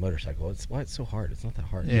just riding a motorcycle. It's why it's so hard. It's not that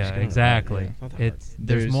hard. Yeah, exactly.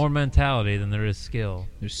 There's more mentality than there is skill.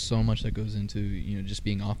 There's so much that goes into just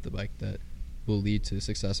being off the bike that will lead to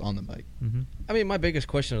success on the bike. Mm-hmm. I mean, my biggest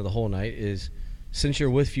question of the whole night is, since you're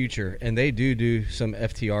with Future and they do some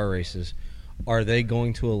FTR races, are they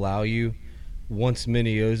going to allow you, once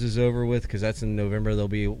Mini-O's is over with, because that's in November, there'll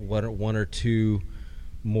be one or two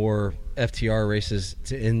more FTR races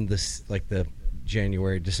to end this, like the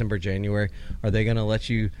December, January. Are they going to let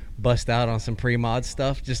you bust out on some pre-mod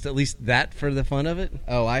stuff, just at least that for the fun of it?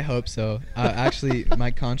 Oh, I hope so. Actually,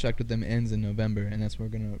 my contract with them ends in November, and that's where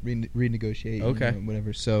we're going to renegotiate. Okay.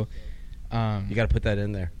 Whatever. So you got to put that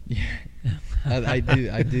in there. Yeah, I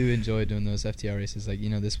do enjoy doing those FTR races. Like,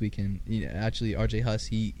 this weekend, actually RJ Huss,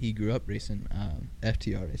 he grew up racing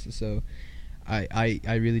FTR races, so I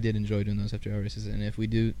really did enjoy doing those FTR races. And if we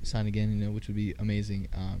do sign again, which would be amazing,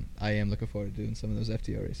 I am looking forward to doing some of those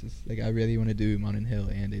FTR races. Like, I really want to do Mountain Hill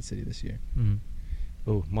and Dade City this year.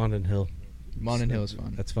 Oh, Mountain Hill. Mountain Hill is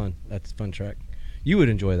fun. That's fun. That's a fun track. You would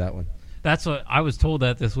enjoy that one. That's what I was told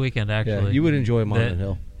that this weekend, actually. Yeah, you would enjoy Mountain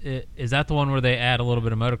Hill. Is that the one where they add a little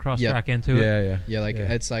bit of motocross track into it? Yeah,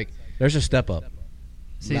 it's like... There's a step up.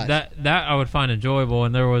 See, that I would find enjoyable,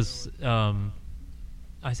 and there was...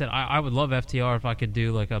 I said I would love FTR if I could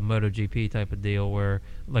do like a MotoGP type of deal where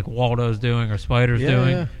like Waldo's doing or Spider's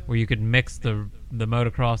doing, where you could mix the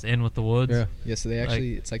motocross in with the woods. Yeah, so they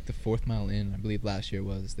actually... it's like the 4th mile in, I believe last year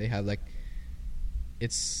was. They have like...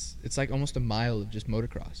 It's like almost a mile of just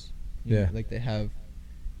motocross. You know, like they have...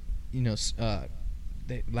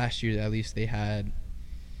 last year at least they had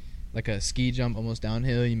like a ski jump almost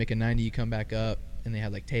downhill. You make a 90, you come back up, and they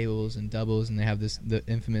have like tables and doubles, and they have the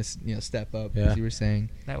infamous step up, as you were saying.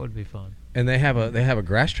 That would be fun. And they have a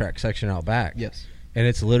grass track section out back. Yes. And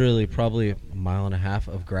it's literally probably a mile and a half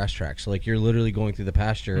of grass track. So like you're literally going through the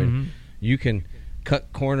pasture, and you can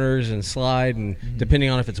cut corners and slide, and depending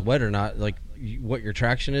on if it's wet or not, like what your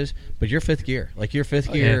traction is. But you're fifth gear,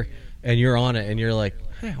 gear, and you're on it, and you're like,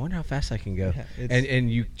 hey, I wonder how fast I can go. Yeah,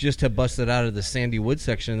 and you just have busted out of the sandy wood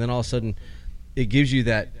section, and then all of a sudden it gives you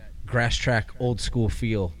that grass track old school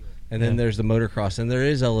feel. And then there's the motocross, and there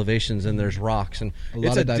is elevations, and there's rocks, and a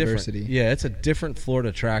lot of diversity. It's a different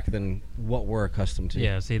Florida track than what we're accustomed to.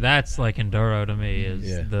 Yeah, see, that's like enduro to me,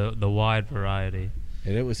 is the wide variety.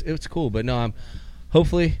 And it was cool, but no,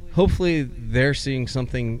 hopefully they're seeing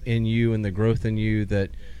something in you and the growth in you that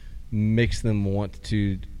makes them want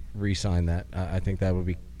to re-sign that. I think that would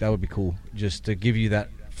be cool, just to give you that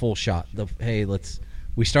full shot. Hey,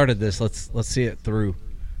 we started this. Let's see it through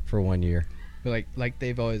for 1 year. But like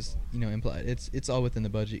they've always implied, it's all within the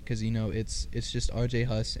budget, because it's just RJ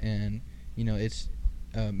Huss and it's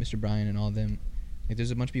Mr. Bryan and all of them. Like,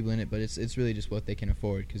 there's a bunch of people in it, but it's really just what they can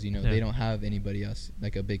afford, because they don't have anybody else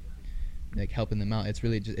like a big helping them out. It's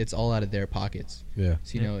really just, it's all out of their pockets. Yeah.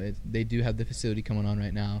 So they do have the facility coming on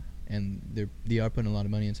right now, and they are putting a lot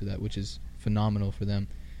of money into that, which is phenomenal for them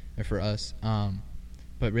or for us.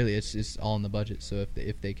 But really, it's all in the budget. So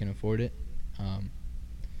if they can afford it,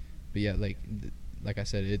 but yeah, like I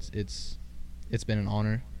said, it's been an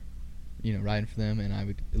honor, riding for them, and I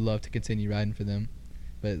would love to continue riding for them.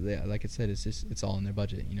 But yeah, like I said, it's all in their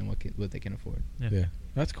budget. What they can afford. Yeah.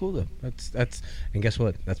 That's cool though. That's and guess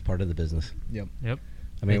what? That's part of the business. Yep.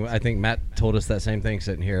 I mean, I think Matt told us that same thing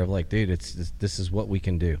sitting here of like, dude, this is what we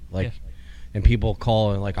can do. Like, and people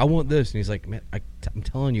call and like, I want this, and he's like, man, I'm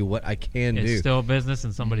telling you what I can do. It's still a business,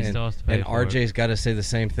 and somebody still has to pay for it. And RJ's got to say the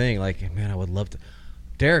same thing. Like, man, I would love to.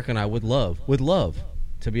 Derek and I would love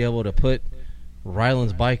to be able to put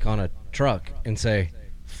Ryland's bike on a truck and say,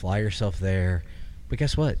 fly yourself there. But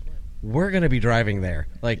guess what? We're going to be driving there.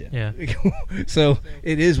 Like, so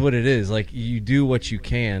it is what it is. Like, you do what you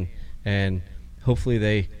can, and hopefully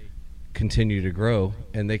they continue to grow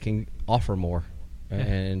and they can offer more.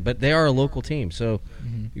 But they are a local team, so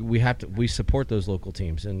we support those local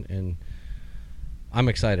teams, and I'm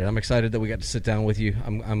excited. I'm excited that we got to sit down with you.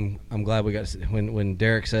 I'm glad we got to when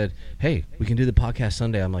Derek said, "Hey, we can do the podcast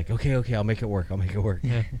Sunday." I'm like, "Okay, I'll make it work.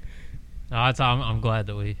 Yeah. No, I'm glad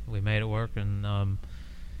that we made it work, and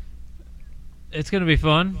it's going to be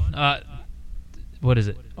fun. What is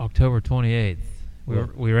it? October 28th.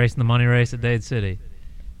 We're racing the money race at Dade City.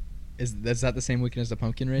 Is that the same weekend as the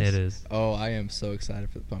pumpkin race? It is. Oh, I am so excited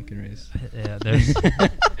for the pumpkin race. Yeah, there's.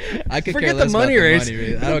 I could forget care less the money about race. The money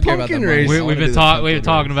race. I The don't care about the pumpkin money race. race. We've been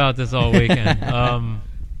talking about this all weekend.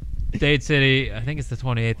 Dade City, I think it's the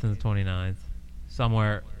 28th and the 29th,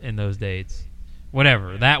 somewhere in those dates.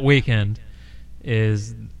 Whatever. That weekend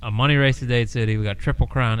is a money race at Dade City. We got Triple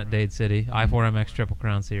Crown at Dade City, I4MX Triple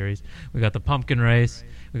Crown Series. We got the pumpkin race.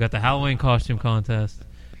 We got the Halloween costume contest.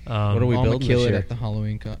 What are we I'm building gonna kill this it year? at the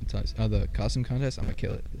Halloween contest. The costume contest. I'm gonna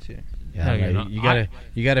kill it this year. Yeah, No, you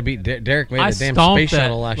gotta beat Derek. Made I the damn stomped space that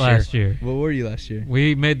shuttle last year. What were you last year?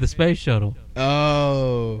 We made the space shuttle.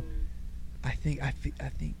 Oh, I think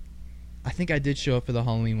I did show up for the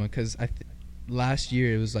Halloween one, because last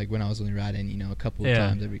year it was like when I was only riding, a couple of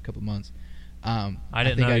times every couple of months. I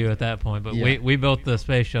didn't know you at that point, but we built the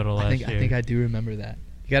space shuttle last year. I think I do remember that.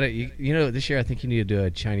 This year I think you need to do a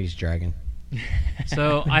Chinese dragon.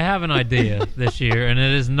 So I have an idea this year, and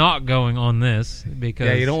it is not going on this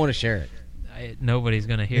because you don't want to share it. Nobody's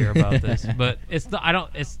going to hear about this. But it's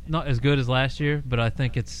not as good as last year, but I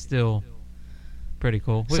think it's still pretty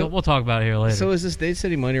cool. We'll talk about it here later. So is this Dade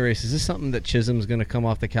City Money Race? Is this something that Chisholm's going to come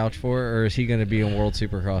off the couch for, or is he going to be in World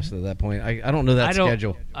Supercross at that point? I don't know that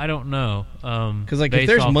schedule. I don't know. Because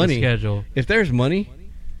if there's money,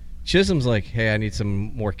 Chisholm's like, hey, I need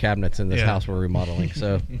some more cabinets in this house we're remodeling.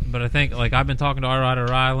 So, but I think I've been talking to our rider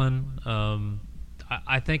Ryland.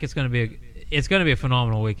 I think it's going to be a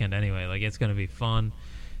phenomenal weekend anyway. Like, it's going to be fun.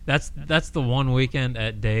 That's the one weekend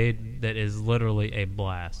at Dade that is literally a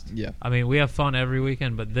blast. Yeah. I mean, we have fun every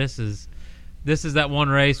weekend, but this is that one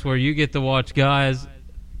race where you get to watch guys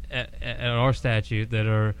at our statute that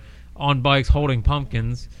are on bikes holding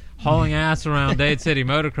pumpkins, hauling ass around Dade City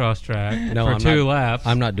motocross track for 2 laps.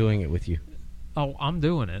 I'm not doing it with you. Oh, I'm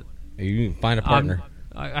doing it. You can find a partner.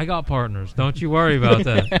 I got partners. Don't you worry about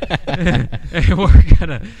that.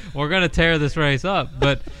 we're gonna tear this race up.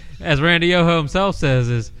 But as Randy Yoho himself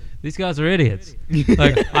says, these guys are idiots.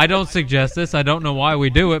 Like, I don't suggest this. I don't know why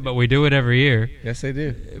we do it, but we do it every year. Yes, they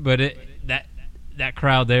do. But that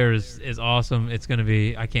crowd there is awesome. It's going to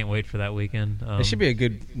be. I can't wait for that weekend. It should be a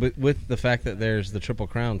good with the fact that there's the Triple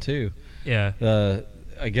Crown too. Yeah.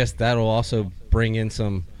 I guess that'll also bring in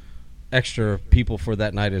some extra people for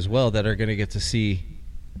that night as well that are going to get to see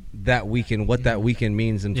that weekend, what that weekend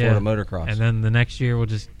means in Florida motocross. And then the next year it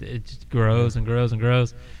just grows and grows and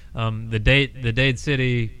grows. The Dade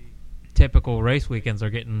City typical race weekends are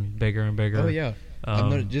getting bigger and bigger. Oh yeah.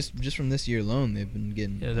 Just from this year alone, they've been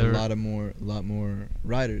getting a lot more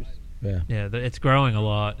riders. Yeah. Yeah, it's growing a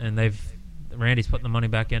lot, and Randy's putting the money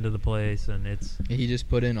back into the place, and it's. He just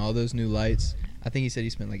put in all those new lights. I think he said he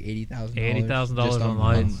spent like $80,000. $80,000 on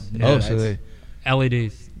lights. So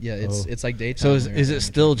LEDs. Yeah, it's like daytime. So is it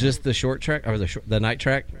still just the short track or the night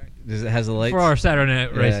track Does it has the lights for our Saturday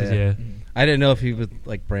night races? Yeah. I didn't know if he would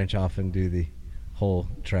like branch off and do the whole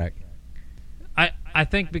track. I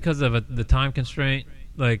think because of the time constraint,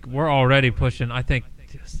 like we're already pushing. I think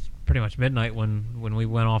just pretty much midnight when we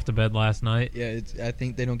went off to bed last night. Yeah, I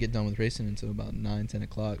think they don't get done with racing until about 9, 10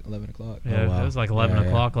 o'clock, 11 o'clock. Yeah, it was like 11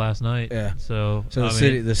 o'clock last night. Yeah. So the I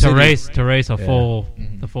city, mean, the city, to race a full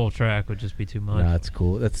Mm-hmm. the full track would just be too much. No, it's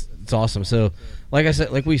cool. It's awesome. So,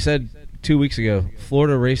 like we said 2 weeks ago,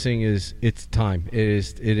 Florida racing it's time.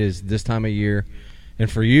 It is this time of year, and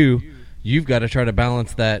for you've got to try to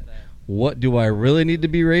balance that. What do I really need to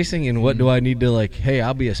be racing, and what do I need to like? Hey,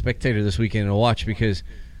 I'll be a spectator this weekend and watch because,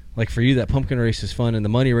 like for you, that pumpkin race is fun and the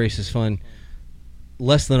money race is fun.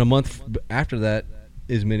 Less than a month after that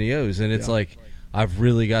is Mini O's, and it's like I've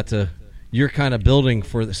really got to. You're kind of building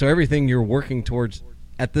for so everything you're working towards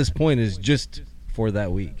at this point is just for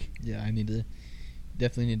that week. Yeah, I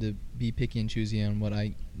definitely need to be picky and choosy on what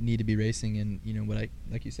I need to be racing, and what I,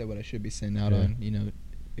 like you said, what I should be sitting out on.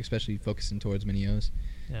 Especially focusing towards Mini O's.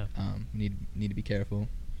 Yeah. Need to be careful.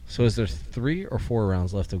 So is there 3 or 4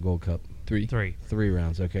 rounds left of Gold Cup? 3. 3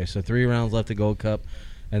 rounds. Okay, so 3 rounds left of Gold Cup,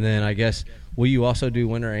 and then I guess will you also do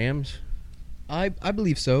Winter AMs? I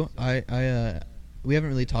believe so. We haven't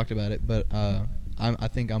really talked about it, but I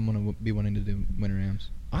think I'm gonna be wanting to do Winter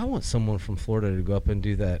AMs. I want someone from Florida to go up and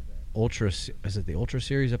do that Ultra. Is it the Ultra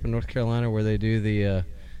Series up in North Carolina where they do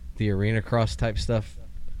the arena cross type stuff?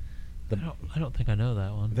 I don't think I know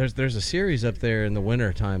that one. There's a series up there in the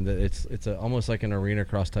winter time that it's almost like an arena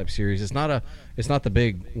cross type series. It's not the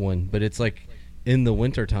big one, but it's like in the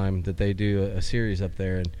winter time that they do a series up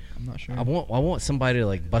there. And I'm not sure. I want somebody to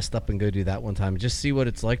like bust up and go do that one time, just see what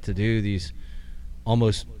it's like to do these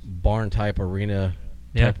almost barn type arena.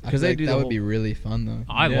 Yeah, because they do that would be really fun though.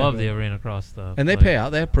 I love the arena cross stuff, and they pay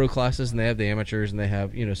out. They have pro classes and they have the amateurs and they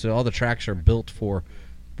have so all the tracks are built for.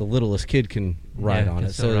 The littlest kid can ride on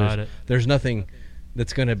it. So there's nothing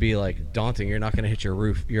that's going to be like daunting. You're not going to hit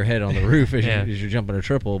your head on the roof as you're jumping a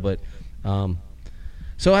triple. But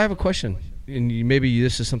so I have a question, and maybe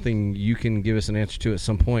this is something you can give us an answer to at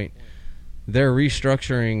some point. They're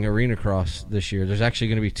restructuring arena cross this year. There's actually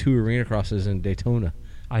going to be 2 arena crosses in Daytona.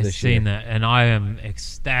 I've seen that, and I am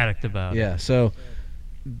ecstatic about it. Yeah. So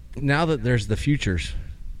now that there's the futures,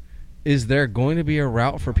 is there going to be a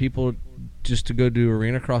route for people just to go do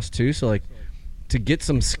arena cross too? So like to get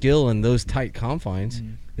some skill in those tight confines,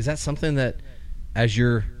 is that something that as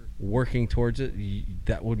you're working towards it,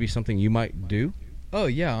 that would be something you might do? Oh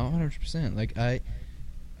yeah, 100%. Like I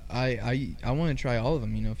want to try all of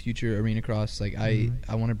them. Future arena cross. Like I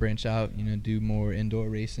want to branch out. Do more indoor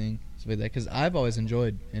racing, stuff like that. Because I've always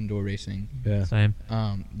enjoyed indoor racing. Yeah. Same.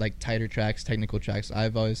 Like tighter tracks, technical tracks. I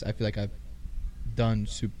feel like I've done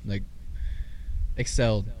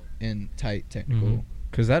excelled in tight technical.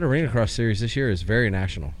 Because that arena cross series this year is very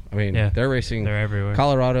national. I mean, they're racing. They're everywhere.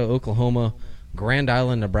 Colorado, Oklahoma, Grand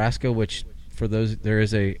Island, Nebraska. Which for those there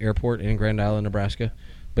is a airport in Grand Island, Nebraska,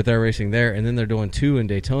 but they're racing there, and then they're doing 2 in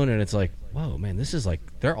Daytona, and it's like, whoa, man, this is like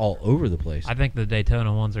they're all over the place. I think the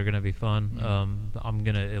Daytona ones are going to be fun. I'm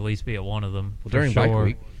going to at least be at one of them. During Bike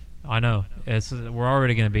Week. I know. We're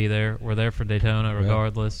already going to be there. We're there for Daytona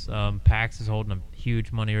regardless. PAX is holding a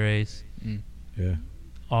huge money race. Yeah.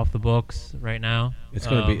 Off the books right now. It's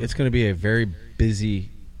going to be a very busy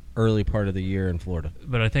early part of the year in Florida.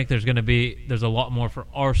 But I think there's a lot more for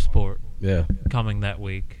our sport coming that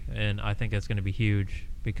week, and I think that's going to be huge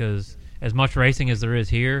because as much racing as there is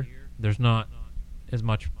here, there's not as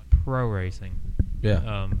much pro racing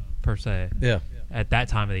per se at that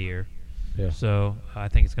time of the year. Yeah. So I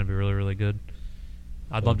think it's going to be really, really good.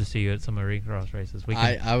 I'd love to see you at some arena cross races.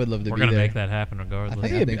 I would love to be there. We're going to make that happen regardless. I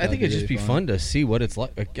think it'd just be fun to see what it's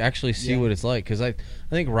like, actually see what it's like. Because I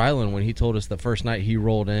think Rylan, when he told us the first night he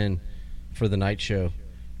rolled in for the night show,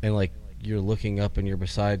 and like you're looking up and you're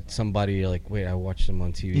beside somebody, you're like, wait, I watched him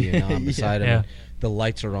on TV and now I'm beside him. And the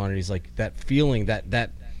lights are on and he's like, that feeling,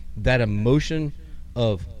 that emotion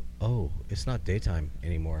of, oh, it's not daytime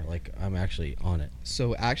anymore. Like, I'm actually on it.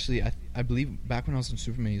 So, actually, I believe back when I was in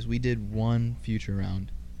Super Minis, we did one future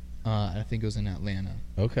round. I think it was in Atlanta.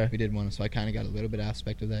 Okay. We did one, so I kind of got a little bit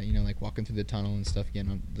aspect of that, like walking through the tunnel and stuff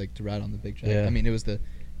again, like to ride on the big track. Yeah. I mean, it was the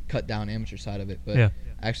cut down amateur side of it, but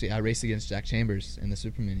actually, I raced against Jack Chambers in the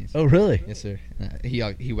Super Minis. Oh, really? Yes, sir.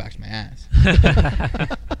 He waxed my ass.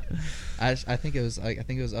 I think it was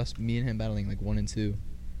us, me and him battling like 1 and 2,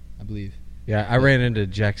 I believe. Yeah, I ran into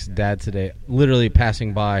Jack's dad today, literally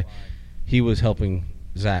passing by. He was helping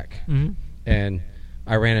Zach, and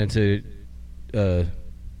I ran into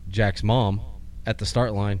Jack's mom at the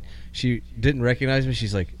start line. She didn't recognize me.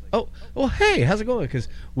 She's like, oh, well, hey, how's it going? Because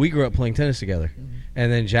we grew up playing tennis together. Mm-hmm.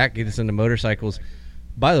 And then Jack gets into motorcycles.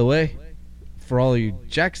 By the way, for all of you,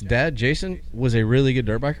 Jack's dad, Jason, was a really good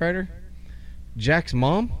dirt bike rider. Jack's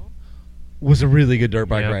mom was a really good dirt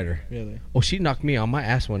bike rider. Really? Oh, she knocked me on my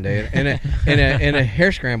ass one day in a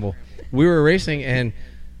hair scramble. We were racing, and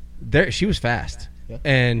she was fast. Yeah.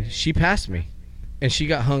 And she passed me. And she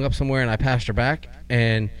got hung up somewhere, and I passed her back.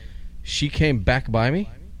 And she came back by me.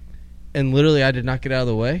 And literally, I did not get out of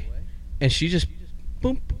the way. And she just,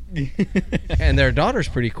 boom. And their daughter's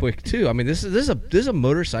pretty quick, too. I mean, this is a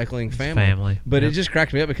motorcycling family. But it just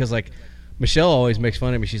cracked me up because, like, Michelle always makes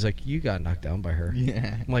fun of me. She's like, you got knocked down by her.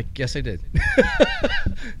 Yeah. I'm like, yes, I did.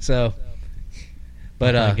 So,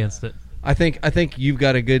 but against it. I think you've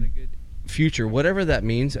got a good future, whatever that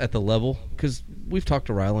means at the level, because we've talked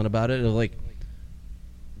to Rylan about it. Like,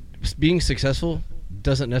 being successful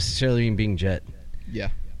doesn't necessarily mean being Jet. Yeah.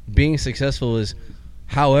 Being successful is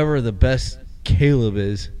however the best Caleb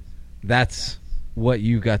is, that's what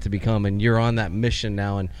you got to become, and you're on that mission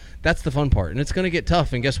now, and that's the fun part. And it's going to get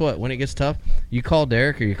tough, and guess what? When it gets tough, you call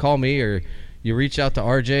Derek or you call me or you reach out to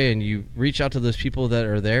RJ and you reach out to those people that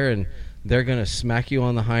are there, and they're going to smack you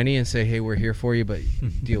on the hiney and say, hey, we're here for you, but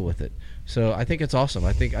deal with it. So I think it's awesome.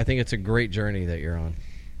 I think it's a great journey that you're on.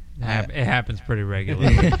 It happens pretty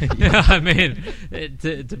regularly. I mean,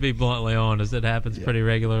 to be bluntly honest, it happens pretty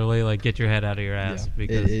regularly. Like, get your head out of your ass. Yeah,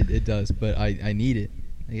 because it does, but I need it.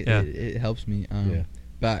 It helps me.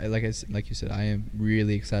 But like you said, I am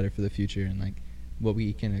really excited for the future and like what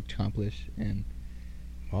we can accomplish. And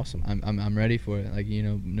awesome. I'm ready for it. Like, you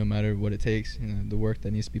know, no matter what it takes, you know, the work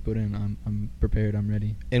that needs to be put in, I'm prepared. I'm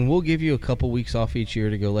ready. And we'll give you a couple weeks off each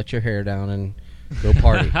year to go let your hair down and go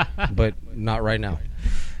party, but not right now.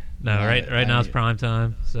 No, right now it's prime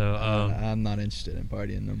time. So I'm not interested in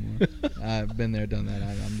partying no more. I've been there, done that.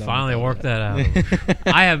 I'm done. Finally worked that out.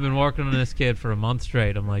 I have been working on this kid for a month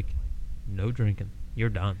straight. I'm like, no drinking. You're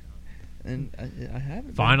done. And I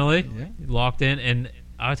haven't. Finally, locked in. And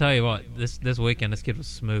I'll tell you what, this weekend, this kid was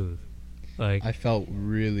smooth. Like, I felt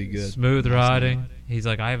really good. Smooth riding. He's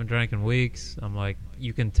like, I haven't drank in weeks. I'm like,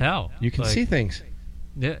 you can tell. You can see things.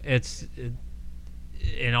 Yeah,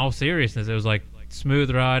 in all seriousness, it was like,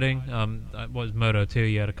 smooth riding. Was Moto 2?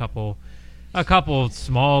 You had a couple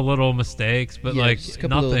small little mistakes, but like just a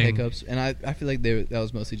couple nothing. Little hiccups. And I feel like that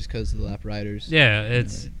was mostly just because of the lap riders. Yeah,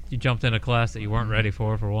 you jumped in a class that you weren't ready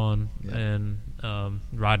for one, and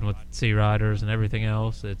riding with C riders and everything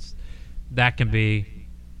else. That can be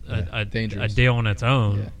a deal on its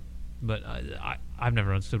own. Yeah. But I've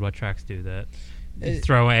never understood why tracks do that.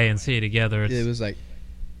 Throw A and C together. It was like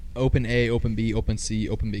Open A, Open B, Open C,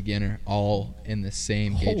 Open Beginner, all in the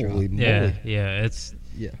same gauge drop. Yeah. It's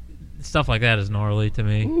stuff like that is gnarly to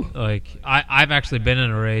me. Ooh. Like I've actually been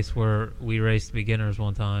in a race where we raced beginners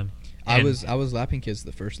one time. I was lapping kids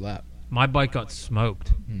the first lap. My bike got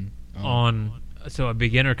smoked so a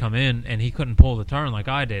beginner come in and he couldn't pull the turn like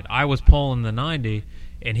I did. I was pulling the 90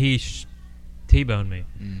 and he T-boned me.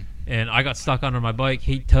 And I got stuck under my bike.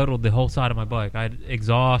 He totaled the whole side of my bike. I had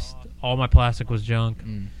exhaust. All my plastic was junk.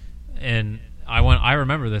 And I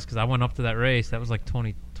remember this because I went up to that race. That was like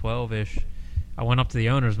 2012-ish. I went up to the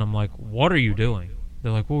owners and I'm like, what are you doing?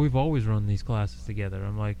 They're like, well, we've always run these classes together.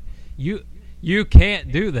 I'm like, you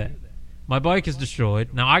can't do that. My bike is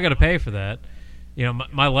destroyed. Now I got to pay for that. You know,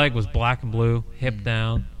 my leg was black and blue, hip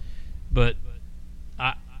down. But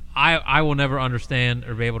I will never understand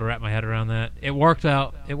or be able to wrap my head around that. It works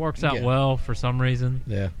out well for some reason.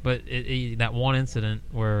 Yeah. But that one incident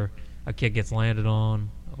where a kid gets landed on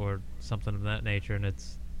or something of that nature, and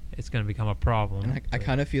it's going to become a problem. And I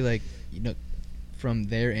kind of feel like, you know, from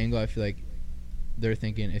their angle, I feel like they're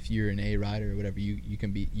thinking if you're an A rider or whatever, you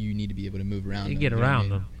need to be able to move around. You get around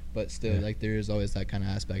them. But still, like, there is always that kind of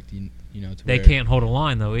aspect, you know. They can't hold a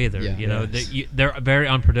line though either. Yeah. You know, they're very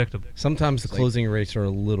unpredictable. Sometimes the closing rates are a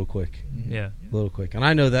little quick. Yeah, a little quick. And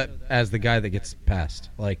I know that as the guy that gets passed.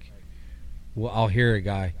 Like, well, I'll hear a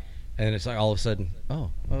guy, and it's like all of a sudden,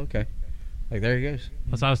 oh, okay, like there he goes.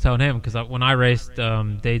 That's what I was telling him because when I raced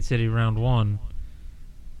Dade City round 1,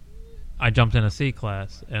 I jumped in a C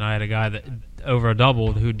class, and I had a guy that over a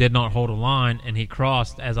double who did not hold a line, and he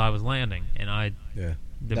crossed as I was landing, and I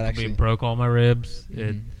broke all my ribs.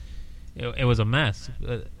 It was a mess.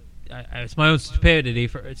 It's my own stupidity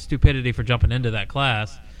for jumping into that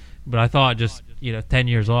class, but I thought just 10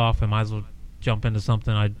 years off, I might as well jump into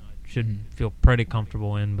something I should feel pretty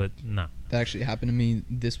comfortable in. But no, that actually happened to me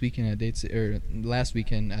this weekend at last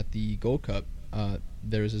weekend at the Gold Cup.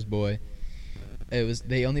 There was this boy.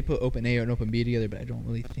 They only put Open A and Open B together, but I don't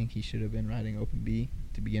really think he should have been riding Open B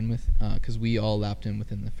to begin with, because we all lapped him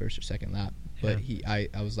within the first or second lap. But I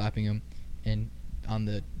was lapping him, and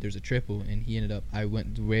there's a triple, and he ended up. I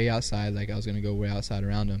went way outside, like I was gonna go way outside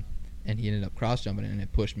around him, and he ended up cross jumping, and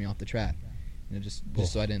it pushed me off the track, and it just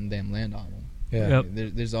so I didn't damn land on him. Yeah.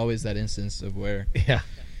 There's always that instance of where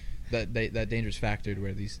that dangerous factor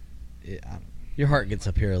where your heart gets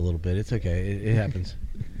up here a little bit. It's okay. It happens.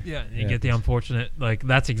 Yeah, you get the unfortunate. Like,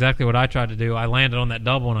 that's exactly what I tried to do. I landed on that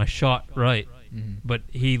double and I shot right, but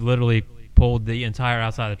he literally pulled the entire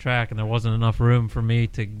outside of the track, and there wasn't enough room for me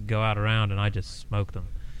to go out around, and I just smoked him.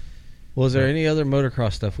 Well, is there any other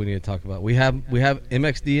motocross stuff we need to talk about? We have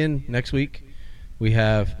MXD in next week. We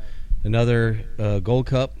have another Gold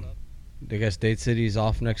Cup. I guess Dade City's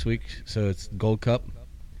off next week, so it's Gold Cup,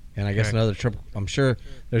 and I guess another triple. I'm sure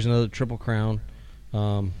there's another Triple Crown.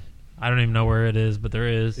 I don't even know where it is, but there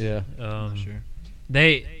is. Yeah, not sure.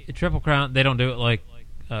 Triple Crown. They don't do it like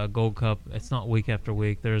Gold Cup. It's not week after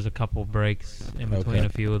week. There's a couple breaks in between a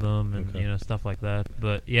few of them, and stuff like that.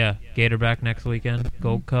 But yeah, Gator back next weekend.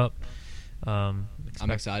 Gold Cup. I'm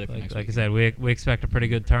excited for next week. Like I said, we expect a pretty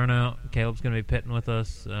good turnout. Caleb's going to be pitting with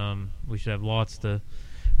us. We should have lots to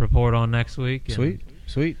report on next week.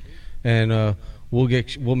 Sweet. And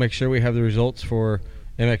we'll make sure we have the results for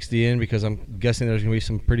MXDN, because I'm guessing there's going to be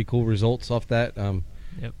some pretty cool results off that.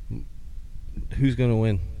 Yep. Who's going to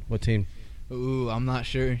win? What team? Ooh, I'm not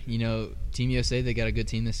sure. Team USA, they got a good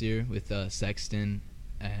team this year with Sexton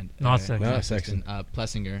and Sexton.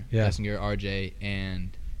 Plessinger, RJ,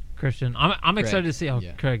 and Christian. I'm excited to see how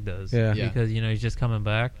Craig does. Yeah. Because he's just coming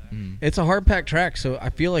back. It's a hard packed track, so I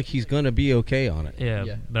feel like he's going to be okay on it.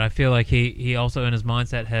 Yeah. But I feel like he also in his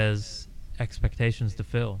mindset has expectations to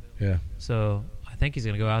fill. Yeah. So I think he's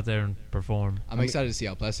going to go out there and perform. I'm excited to see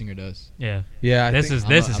how Plessinger does. Yeah. This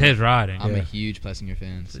is his riding. I'm a huge Plessinger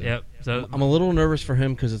fan. So. Yep. So I'm a little nervous for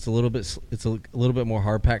him because it's a little bit more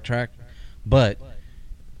hard packed track, but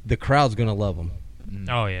the crowd's going to love him.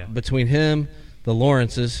 Oh yeah. Between him, the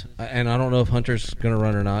Lawrences, and I don't know if Hunter's going to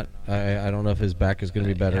run or not. I don't know if his back is going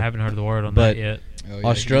to be better. I haven't heard the word on that yet.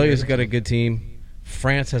 Australia's got a good team.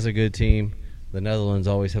 France has a good team. The Netherlands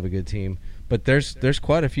always have a good team. But there's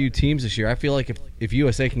quite a few teams this year. I feel like if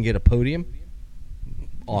USA can get a podium,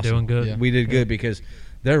 awesome. Doing good. Yeah. We did good, because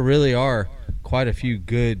there really are quite a few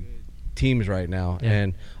good teams right now. Yeah.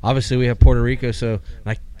 And obviously we have Puerto Rico, so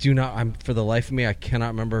for the life of me, I cannot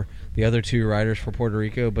remember the other two riders for Puerto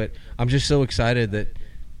Rico, but I'm just so excited that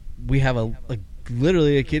we have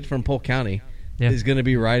literally a kid from Polk County is going to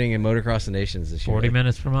be riding in Motocross of Nations this year. 40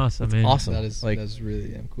 minutes from us. I mean, awesome. That's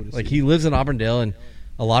really cool to see. Like, he lives in Auburndale, and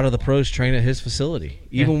a lot of the pros train at his facility.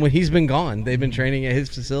 Even when he's been gone, they've been training at his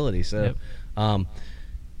facility. So,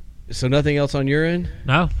 so nothing else on your end?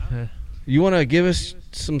 No. You want to give us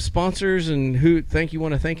some sponsors and you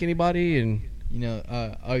want to thank anybody? And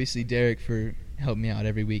obviously Derek for helping me out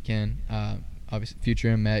every weekend. Obviously Future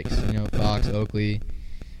MX, Fox, Oakley,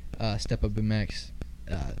 Step Up MX.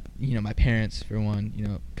 My parents for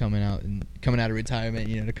one, coming out of retirement,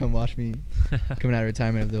 to come watch me, coming out of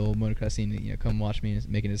retirement of the old motocross scene, come watch me and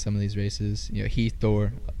making it to some of these races. Heath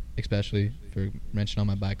Thor, especially, for wrenching on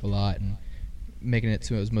my bike a lot and making it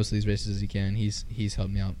to as most of these races as he can. He's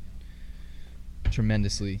helped me out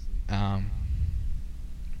tremendously. Danny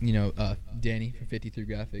from 53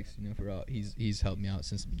 Graphics, he's helped me out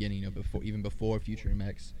since the beginning, before Future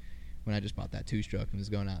MX, when I just bought that 2-stroke and was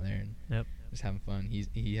going out there and just having fun.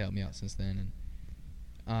 He helped me out since then,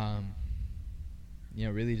 and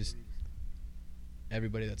really just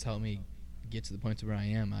everybody that's helped me get to the point to where I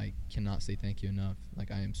am. I cannot say thank you enough. Like,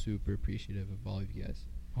 I am super appreciative of all of you guys.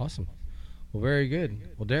 Awesome. Well, very good.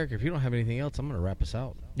 Well, Derek, if you don't have anything else, I'm going to wrap us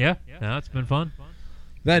out. Yeah, it's been fun.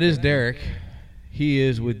 That is Derek. He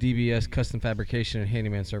is with DBS Custom Fabrication and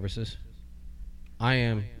Handyman Services. I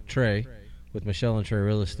am Trey with Michelle and Trey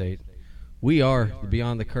Real Estate. We are the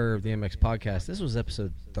Beyond the Curve, the MX podcast. This was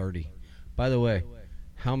episode 30. By the way,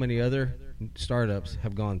 how many other startups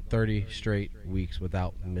have gone 30 straight weeks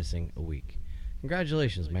without missing a week?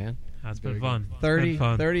 Congratulations, man. That's been fun.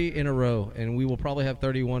 30 in a row, and we will probably have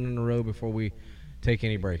 31 in a row before we take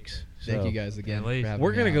any breaks. Thank you guys again.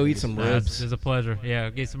 We're going to go eat some ribs. It's a pleasure. Yeah,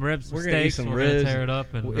 get some ribs. We're going to eat some ribs. Tear it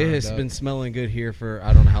up. And it has been smelling good here for,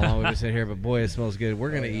 I don't know how long we've been sitting here, but boy, it smells good. We're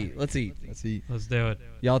going to eat. Let's eat. Let's do it.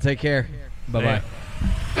 Y'all take care. Bye-bye.